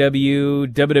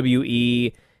 WCW,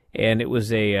 WWE, and it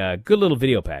was a good little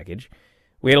video package.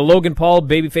 We had a Logan Paul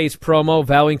babyface promo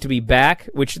vowing to be back,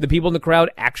 which the people in the crowd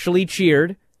actually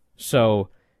cheered. So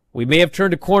We may have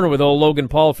turned a corner with old Logan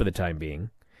Paul for the time being.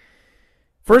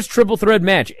 First triple threat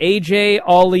match, AJ,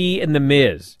 Ali, and The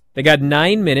Miz. They got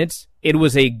 9 minutes. It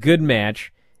was a good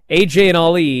match. AJ and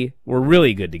Ali were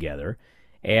really good together,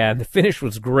 and the finish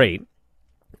was great.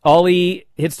 Ali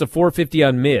hits the 450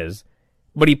 on Miz,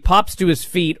 but he pops to his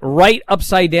feet right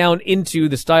upside down into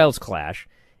the Styles Clash.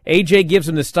 AJ gives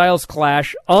him the Styles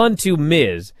Clash onto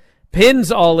Miz,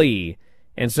 pins Ali,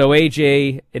 and so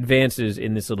AJ advances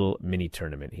in this little mini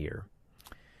tournament here.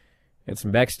 Got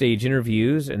some backstage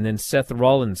interviews, and then Seth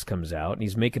Rollins comes out, and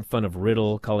he's making fun of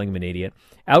Riddle, calling him an idiot.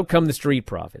 Out come the Street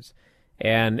Profits.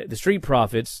 And the Street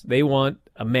Profits, they want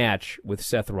a match with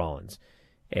Seth Rollins.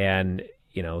 And,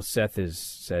 Seth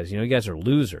says, you guys are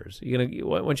losers. Why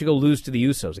don't you go lose to the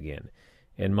Usos again?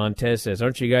 And Montez says,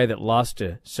 aren't you a guy that lost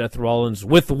to Seth Rollins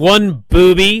with one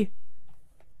booby?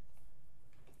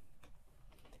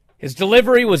 His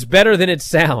delivery was better than it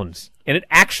sounds, and it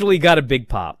actually got a big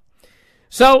pop.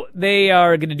 So they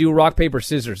are going to do rock, paper,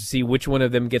 scissors to see which one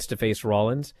of them gets to face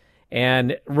Rollins.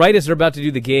 And right as they're about to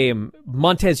do the game,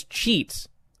 Montez cheats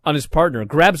on his partner,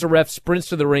 grabs a ref, sprints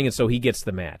to the ring, and so he gets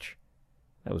the match.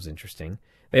 That was interesting.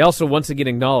 They also once again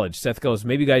acknowledge, Seth goes,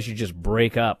 maybe you guys should just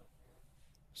break up.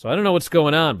 So I don't know what's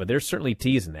going on, but they're certainly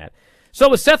teasing that. So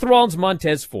with Seth Rollins,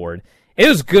 Montez Ford, it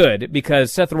was good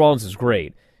because Seth Rollins is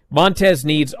great. Montez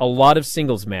needs a lot of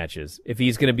singles matches if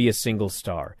he's going to be a singles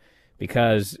star,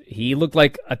 because he looked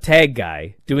like a tag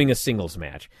guy doing a singles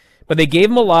match. But they gave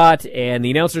him a lot, and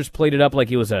the announcers played it up like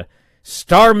it was a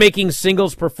star-making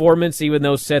singles performance, even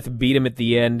though Seth beat him at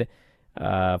the end.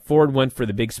 Ford went for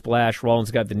the big splash.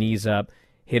 Rollins got the knees up,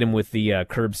 hit him with the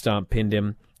curb stomp, pinned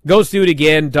him. Goes through it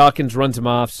again. Dawkins runs him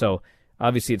off, so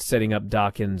obviously it's setting up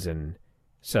Dawkins and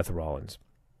Seth Rollins.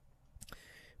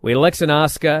 We had Alexa and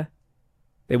Asuka.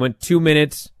 They went 2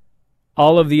 minutes.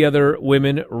 All of the other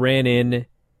women ran in,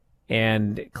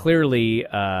 and clearly,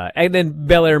 and then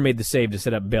Belair made the save to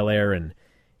set up Belair, and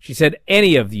she said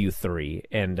any of you three,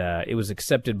 and it was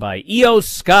accepted by Io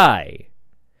Sky.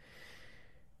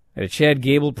 Had a Chad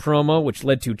Gable promo, which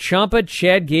led to Ciampa,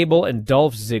 Chad Gable, and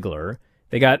Dolph Ziggler.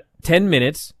 They got 10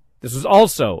 minutes. This was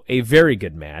also a very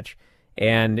good match,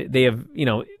 and they have,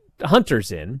 Hunter's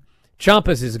in.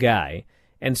 Ciampa's his guy.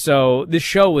 And so this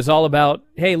show was all about,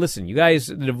 hey, listen, you guys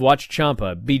that have watched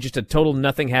Ciampa be just a total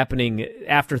nothing happening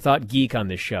afterthought geek on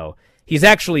this show. He's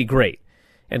actually great.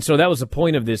 And so that was the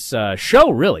point of this show,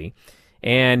 really.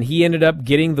 And he ended up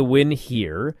getting the win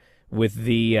here with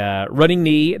the running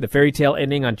knee, the fairy tale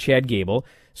ending on Chad Gable.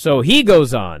 So he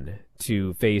goes on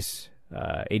to face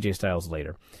AJ Styles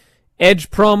later. Edge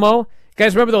promo.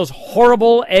 Guys, remember those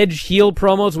horrible Edge heel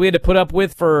promos we had to put up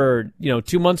with for,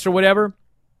 2 months or whatever?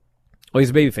 Oh,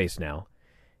 he's a babyface now.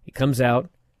 He comes out.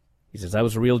 He says, I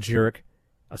was a real jerk.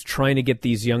 I was trying to get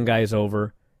these young guys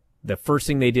over. The first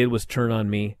thing they did was turn on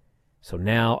me. So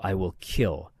now I will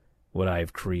kill what I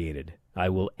have created. I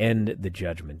will end the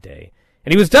Judgment Day.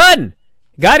 And he was done.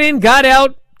 Got in, got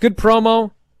out. Good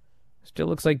promo. Still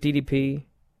looks like DDP.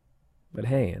 But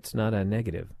hey, it's not a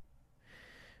negative.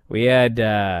 We had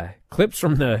clips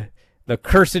from the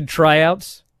cursed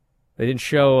tryouts. They didn't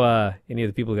show any of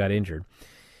the people who got injured.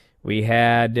 We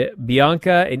had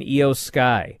Bianca and Io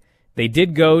Sky. They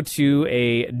did go to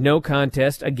a no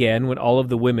contest again when all of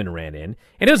the women ran in.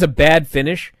 And it was a bad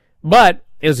finish, but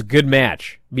it was a good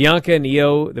match. Bianca and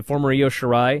Io, the former Io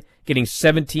Shirai, getting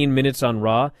 17 minutes on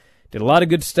Raw. Did a lot of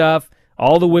good stuff.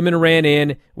 All the women ran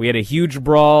in. We had a huge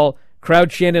brawl.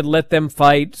 Crowd chanted, let them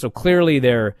fight. So clearly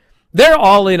they're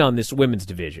all in on this women's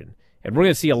division. And we're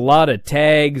going to see a lot of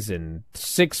tags and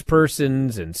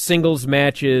 6-persons and singles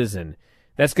matches, and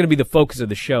that's going to be the focus of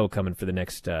the show coming for the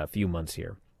next few months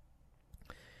here.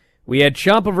 We had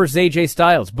Ciampa versus AJ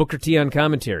Styles, Booker T on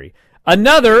commentary.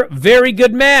 Another very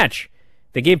good match.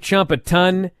 They gave Ciampa a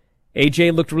ton.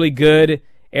 AJ looked really good.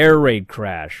 Air raid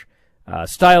crash.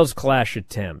 Styles clash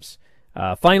attempts.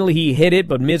 Finally he hit it,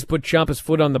 but Miz put Ciampa's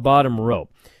foot on the bottom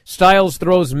rope. Styles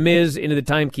throws Miz into the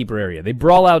timekeeper area. They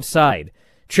brawl outside.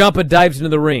 Ciampa dives into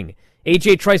the ring.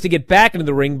 AJ tries to get back into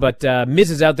the ring, but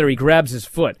Miz is out there. He grabs his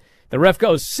foot. The ref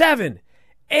goes, 7,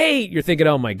 8. You're thinking,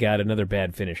 oh my God, another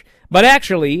bad finish. But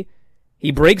actually,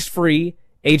 he breaks free.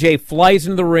 AJ flies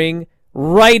into the ring,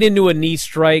 right into a knee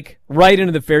strike, right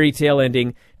into the fairy tale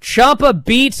ending. Ciampa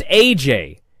beats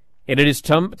AJ. And it is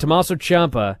Tommaso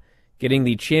Ciampa getting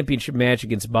the championship match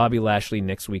against Bobby Lashley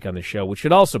next week on the show, which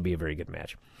should also be a very good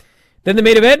match. Then the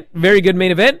main event, very good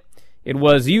main event. It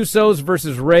was Usos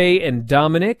versus Rey and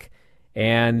Dominic.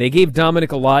 And they gave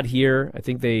Dominic a lot here. I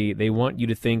think they want you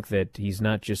to think that he's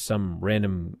not just some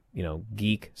random,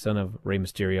 geek, son of Rey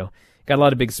Mysterio. Got a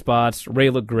lot of big spots. Rey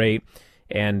looked great.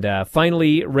 And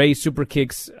finally, Ray gets super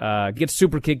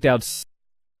kicked out.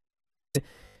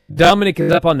 Dominic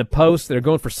is up on the post. They're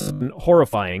going for something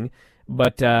horrifying.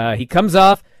 But he comes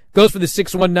off, goes for the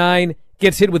 619,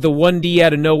 gets hit with the 1D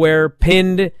out of nowhere,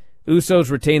 pinned. Usos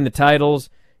retain the titles.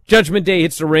 Judgment Day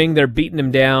hits the ring. They're beating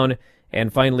him down.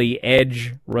 And finally,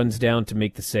 Edge runs down to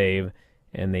make the save.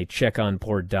 And they check on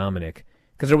poor Dominic.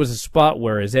 Because there was a spot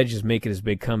where as Edge is making his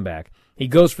big comeback, he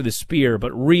goes for the spear,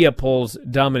 but Rhea pulls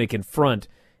Dominic in front.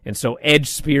 And so Edge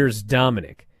spears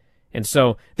Dominic. And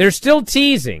so they're still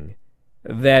teasing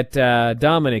that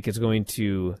Dominic is going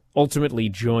to ultimately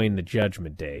join the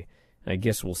Judgment Day. I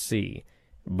guess we'll see.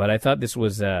 But I thought this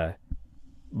was a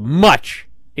much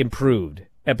improved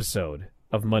episode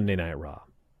of Monday Night Raw.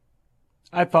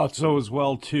 I thought so as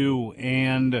well, too.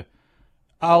 And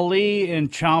Ali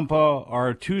and Ciampa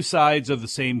are two sides of the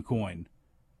same coin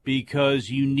because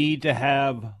you need to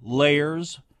have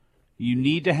layers. You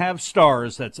need to have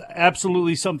stars. That's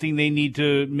absolutely something they need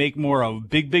to make more of.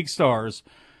 Big stars.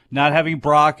 Not having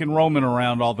Brock and Roman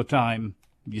around all the time.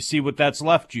 You see what that's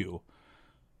left you.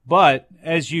 But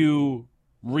as you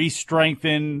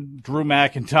re-strengthen Drew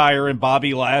McIntyre and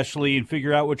Bobby Lashley and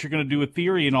figure out what you're going to do with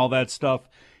Theory and all that stuff,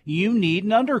 you need an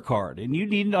undercard. And you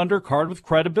need an undercard with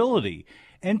credibility.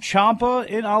 And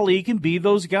Ciampa and Ali can be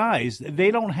those guys. They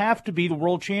don't have to be the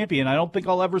world champion. I don't think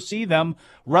I'll ever see them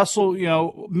main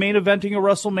eventing a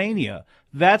WrestleMania.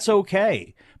 That's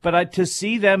okay. But to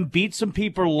see them beat some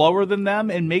people lower than them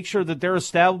and make sure that they're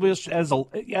established at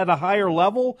a higher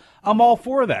level, I'm all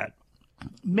for that.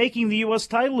 Making the U.S.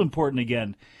 title important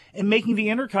again and making the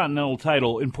Intercontinental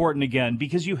title important again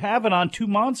because you have it on two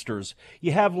monsters.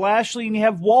 You have Lashley and you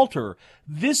have Walter.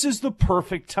 This is the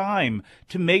perfect time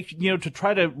to to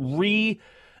try to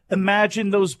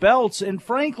reimagine those belts. And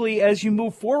frankly, as you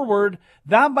move forward,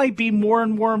 that might be more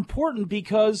and more important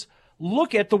because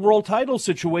look at the world title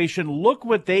situation. Look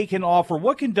what they can offer.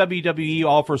 What can WWE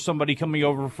offer somebody coming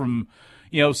over from,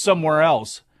 somewhere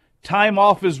else? Time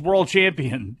off as world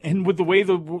champion. And with the way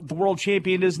the world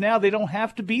champion is now, they don't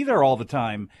have to be there all the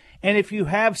time. And if you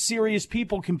have serious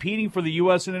people competing for the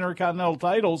U.S. and Intercontinental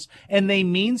titles and they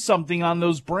mean something on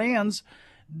those brands,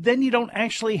 then you don't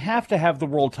actually have to have the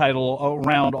world title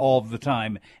around all of the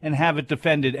time and have it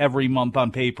defended every month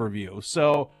on pay-per-view.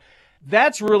 So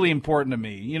that's really important to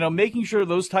me. Making sure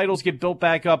those titles get built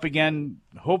back up again.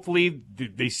 Hopefully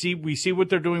we see what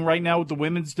they're doing right now with the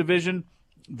women's division.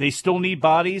 They still need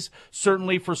bodies,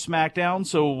 certainly for SmackDown,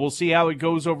 so we'll see how it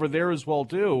goes over there as well,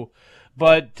 too.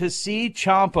 But to see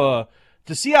Ciampa,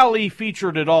 to see Ali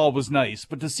featured at all was nice,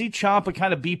 but to see Ciampa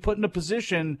kind of be put in a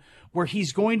position where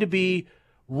he's going to be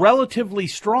relatively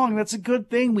strong, that's a good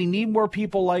thing. We need more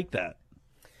people like that.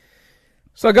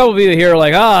 So a couple of people here are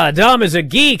like, Dom is a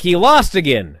geek, he lost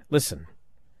again. Listen,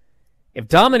 if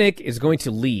Dominic is going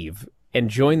to leave and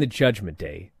join the Judgment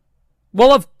Day,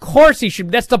 well, of course he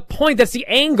should. That's the point. That's the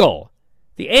angle.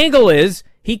 The angle is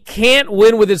he can't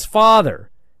win with his father.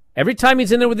 Every time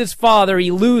he's in there with his father, he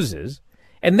loses.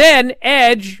 And then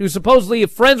Edge, who's supposedly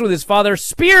friends with his father,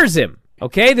 spears him.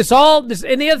 Okay? And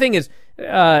the other thing is,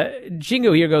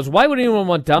 Jingo here goes, why would anyone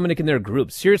want Dominic in their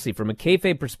group? Seriously, from a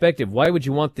kayfabe perspective, why would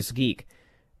you want this geek?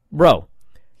 Bro,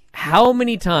 how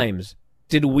many times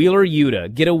did Wheeler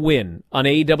Yuta get a win on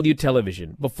AEW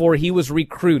television before he was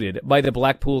recruited by the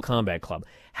Blackpool Combat Club?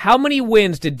 How many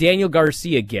wins did Daniel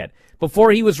Garcia get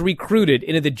before he was recruited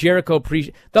into the Jericho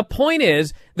The point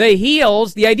is, the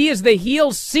idea is the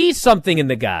heels see something in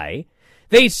the guy.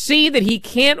 They see that he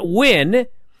can't win.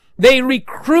 They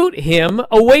recruit him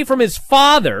away from his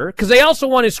father, because they also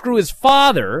want to screw his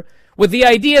father, with the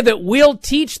idea that we'll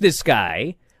teach this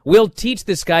guy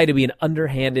to be an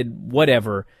underhanded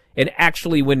whatever, and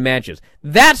actually win matches.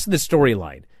 That's the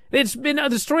storyline. It's been the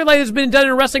storyline has been done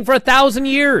in wrestling for 1,000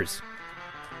 years.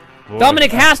 Boy,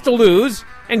 Dominic has to lose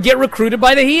and get recruited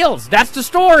by the heels. That's the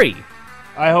story.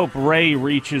 I hope Ray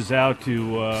reaches out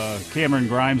to Cameron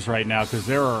Grimes right now because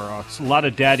there are a lot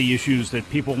of daddy issues that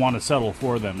people want to settle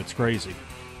for them. It's crazy.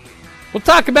 We'll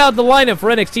talk about the lineup for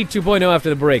NXT 2.0 after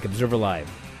the break. Observer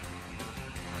Live.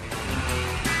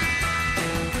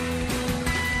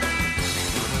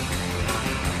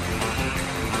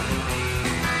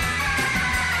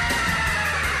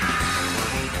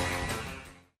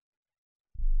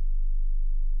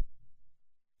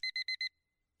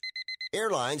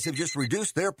 Airlines have just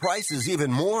reduced their prices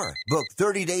even more. Book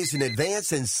 30 days in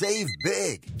advance and save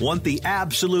big. Want the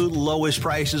absolute lowest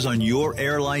prices on your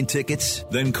airline tickets?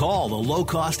 Then call the Low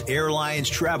Cost Airlines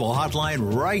Travel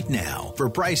Hotline right now for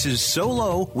prices so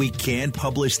low we can't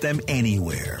publish them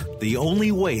anywhere. The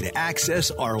only way to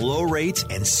access our low rates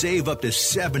and save up to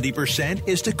 70%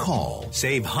 is to call.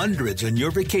 Save hundreds on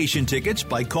your vacation tickets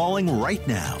by calling right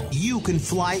now. You can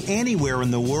fly anywhere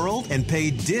in the world and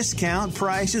pay discount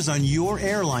prices on your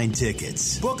airline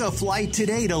tickets. Book a flight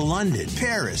today to London,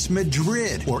 Paris,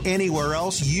 Madrid, or anywhere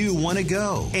else you want to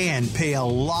go and pay a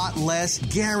lot less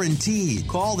guaranteed.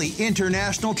 Call the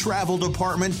International Travel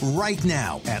Department right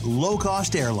now at Low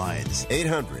Cost Airlines.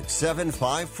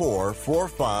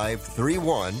 800-754-4531.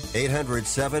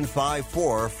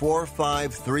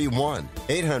 800-754-4531.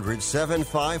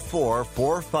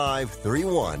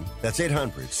 800-754-4531. That's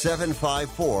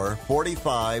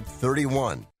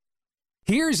 800-754-4531.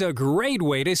 Here's a great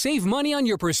way to save money on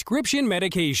your prescription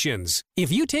medications.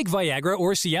 If you take Viagra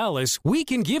or Cialis, we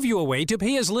can give you a way to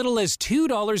pay as little as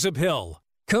 $2 a pill.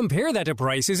 Compare that to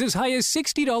prices as high as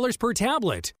 $60 per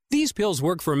tablet. These pills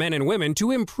work for men and women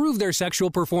to improve their sexual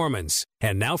performance.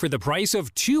 And now for the price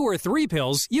of 2 or 3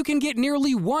 pills, you can get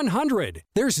nearly 100.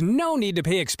 There's no need to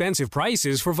pay expensive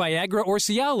prices for Viagra or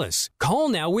Cialis. Call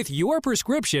now with your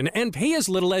prescription and pay as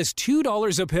little as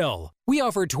 $2 a pill. We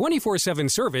offer 24/7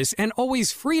 service and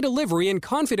always free delivery and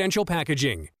confidential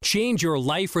packaging. Change your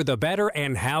life for the better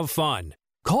and have fun.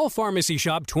 Call Pharmacy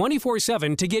Shop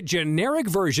 24/7 to get generic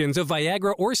versions of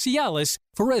Viagra or Cialis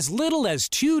for as little as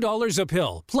 $2 a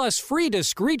pill, plus free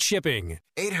discreet shipping.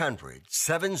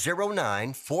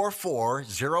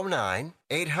 800-709-4409.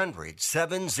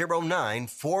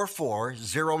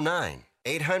 800-709-4409.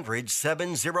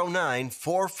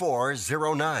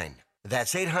 800-709-4409.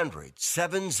 That's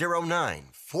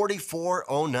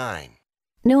 800-709-4409.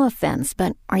 No offense,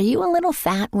 but are you a little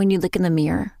fat when you look in the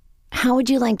mirror? How would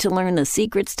you like to learn the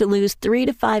secrets to lose 3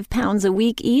 to 5 pounds a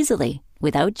week easily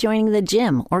without joining the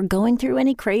gym or going through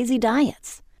any crazy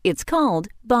diets? It's called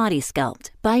Body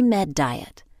Sculpt by Med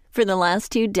Diet. For the last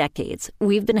 2 decades,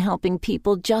 we've been helping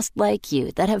people just like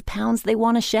you that have pounds they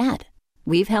want to shed.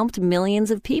 We've helped millions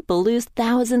of people lose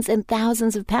thousands and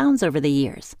thousands of pounds over the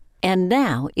years. And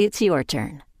now it's your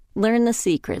turn. Learn the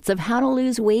secrets of how to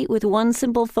lose weight with one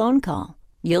simple phone call.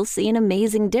 You'll see an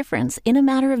amazing difference in a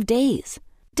matter of days.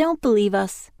 Don't believe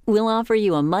us? We'll offer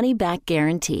you a money-back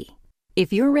guarantee.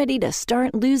 If you're ready to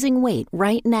start losing weight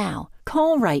right now,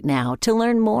 call right now to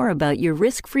learn more about your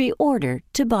risk-free order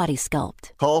to Body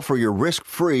Sculpt. Call for your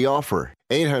risk-free offer.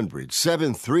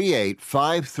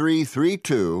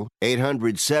 800-738-5332.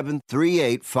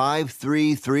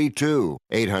 800-738-5332.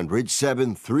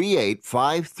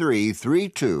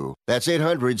 800-738-5332. That's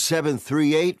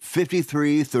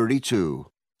 800-738-5332.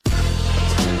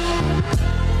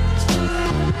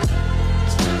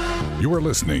 You are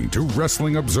listening to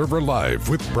Wrestling Observer Live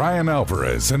with Bryan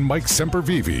Alvarez and Mike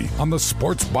Sempervive on the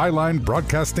Sports Byline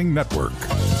Broadcasting Network.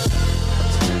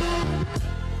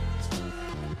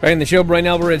 Right in the show, Bryan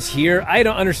Alvarez here. I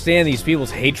don't understand these people's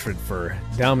hatred for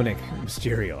Dominic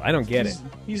Mysterio. I don't get it.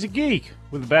 He's a geek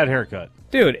with a bad haircut.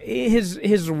 Dude,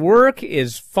 his work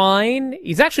is fine.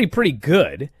 He's actually pretty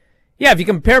good. Yeah, if you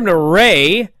compare him to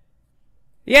Ray,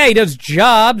 yeah, he does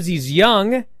jobs. He's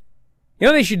young. You know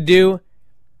what they should do?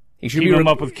 He should Keep him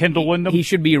up with Kendall Windham? He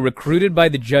should be recruited by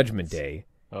the Judgment Day.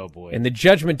 Oh, boy. And the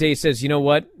Judgment Day says, you know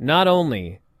what? Not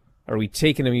only are we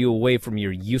taking you away from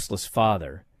your useless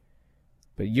father,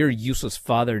 but your useless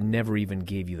father never even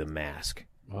gave you the mask.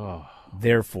 Oh.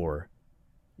 Therefore,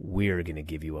 we're going to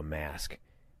give you a mask.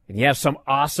 And you have some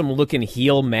awesome-looking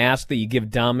heel mask that you give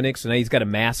Dominic, so now he's got a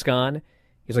mask on.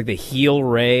 He's like the heel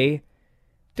Ray.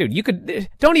 Dude, you could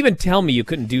don't even tell me you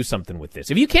couldn't do something with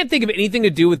this. If you can't think of anything to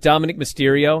do with Dominic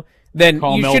Mysterio, then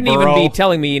you shouldn't even be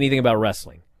telling me anything about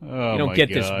wrestling. Oh, you don't get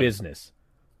this business.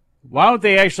 Why don't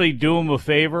they actually do him a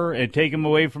favor and take him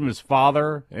away from his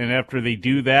father? And after they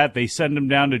do that, they send him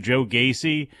down to Joe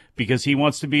Gacy because he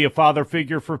wants to be a father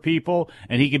figure for people,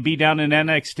 and he could be down in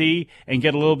NXT and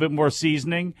get a little bit more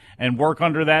seasoning and work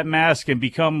under that mask and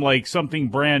become like something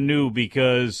brand new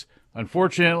because,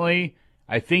 unfortunately,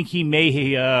 I think he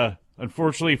may,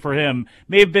 unfortunately for him,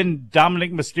 may have been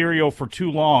Dominic Mysterio for too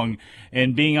long,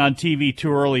 and being on TV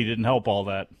too early didn't help all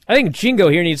that. I think Jingo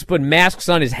here needs to put masks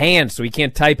on his hands so he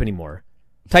can't type anymore.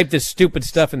 Type this stupid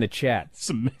stuff in the chat.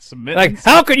 Like,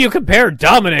 how could you compare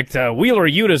Dominic to Wheeler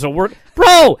Yuta as a work?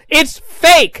 Bro, it's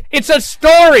fake. It's a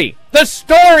story. The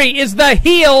story is the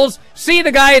heels see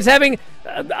the guy as having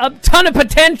a ton of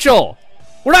potential.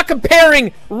 We're not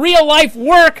comparing real-life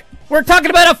work. We're talking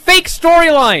about a fake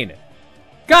storyline.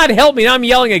 God help me, I'm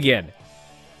yelling again.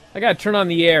 I got to turn on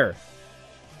the air.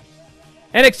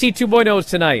 NXT 2.0 is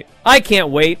tonight. I can't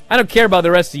wait. I don't care about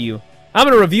the rest of you. I'm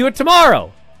going to review it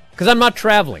tomorrow because I'm not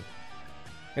traveling.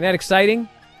 Isn't that exciting?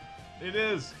 It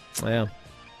is. Yeah.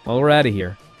 Well, we're out of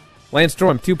here. Lance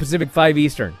Storm, 2 Pacific, 5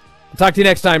 Eastern. We'll talk to you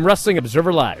next time. Wrestling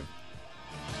Observer Live.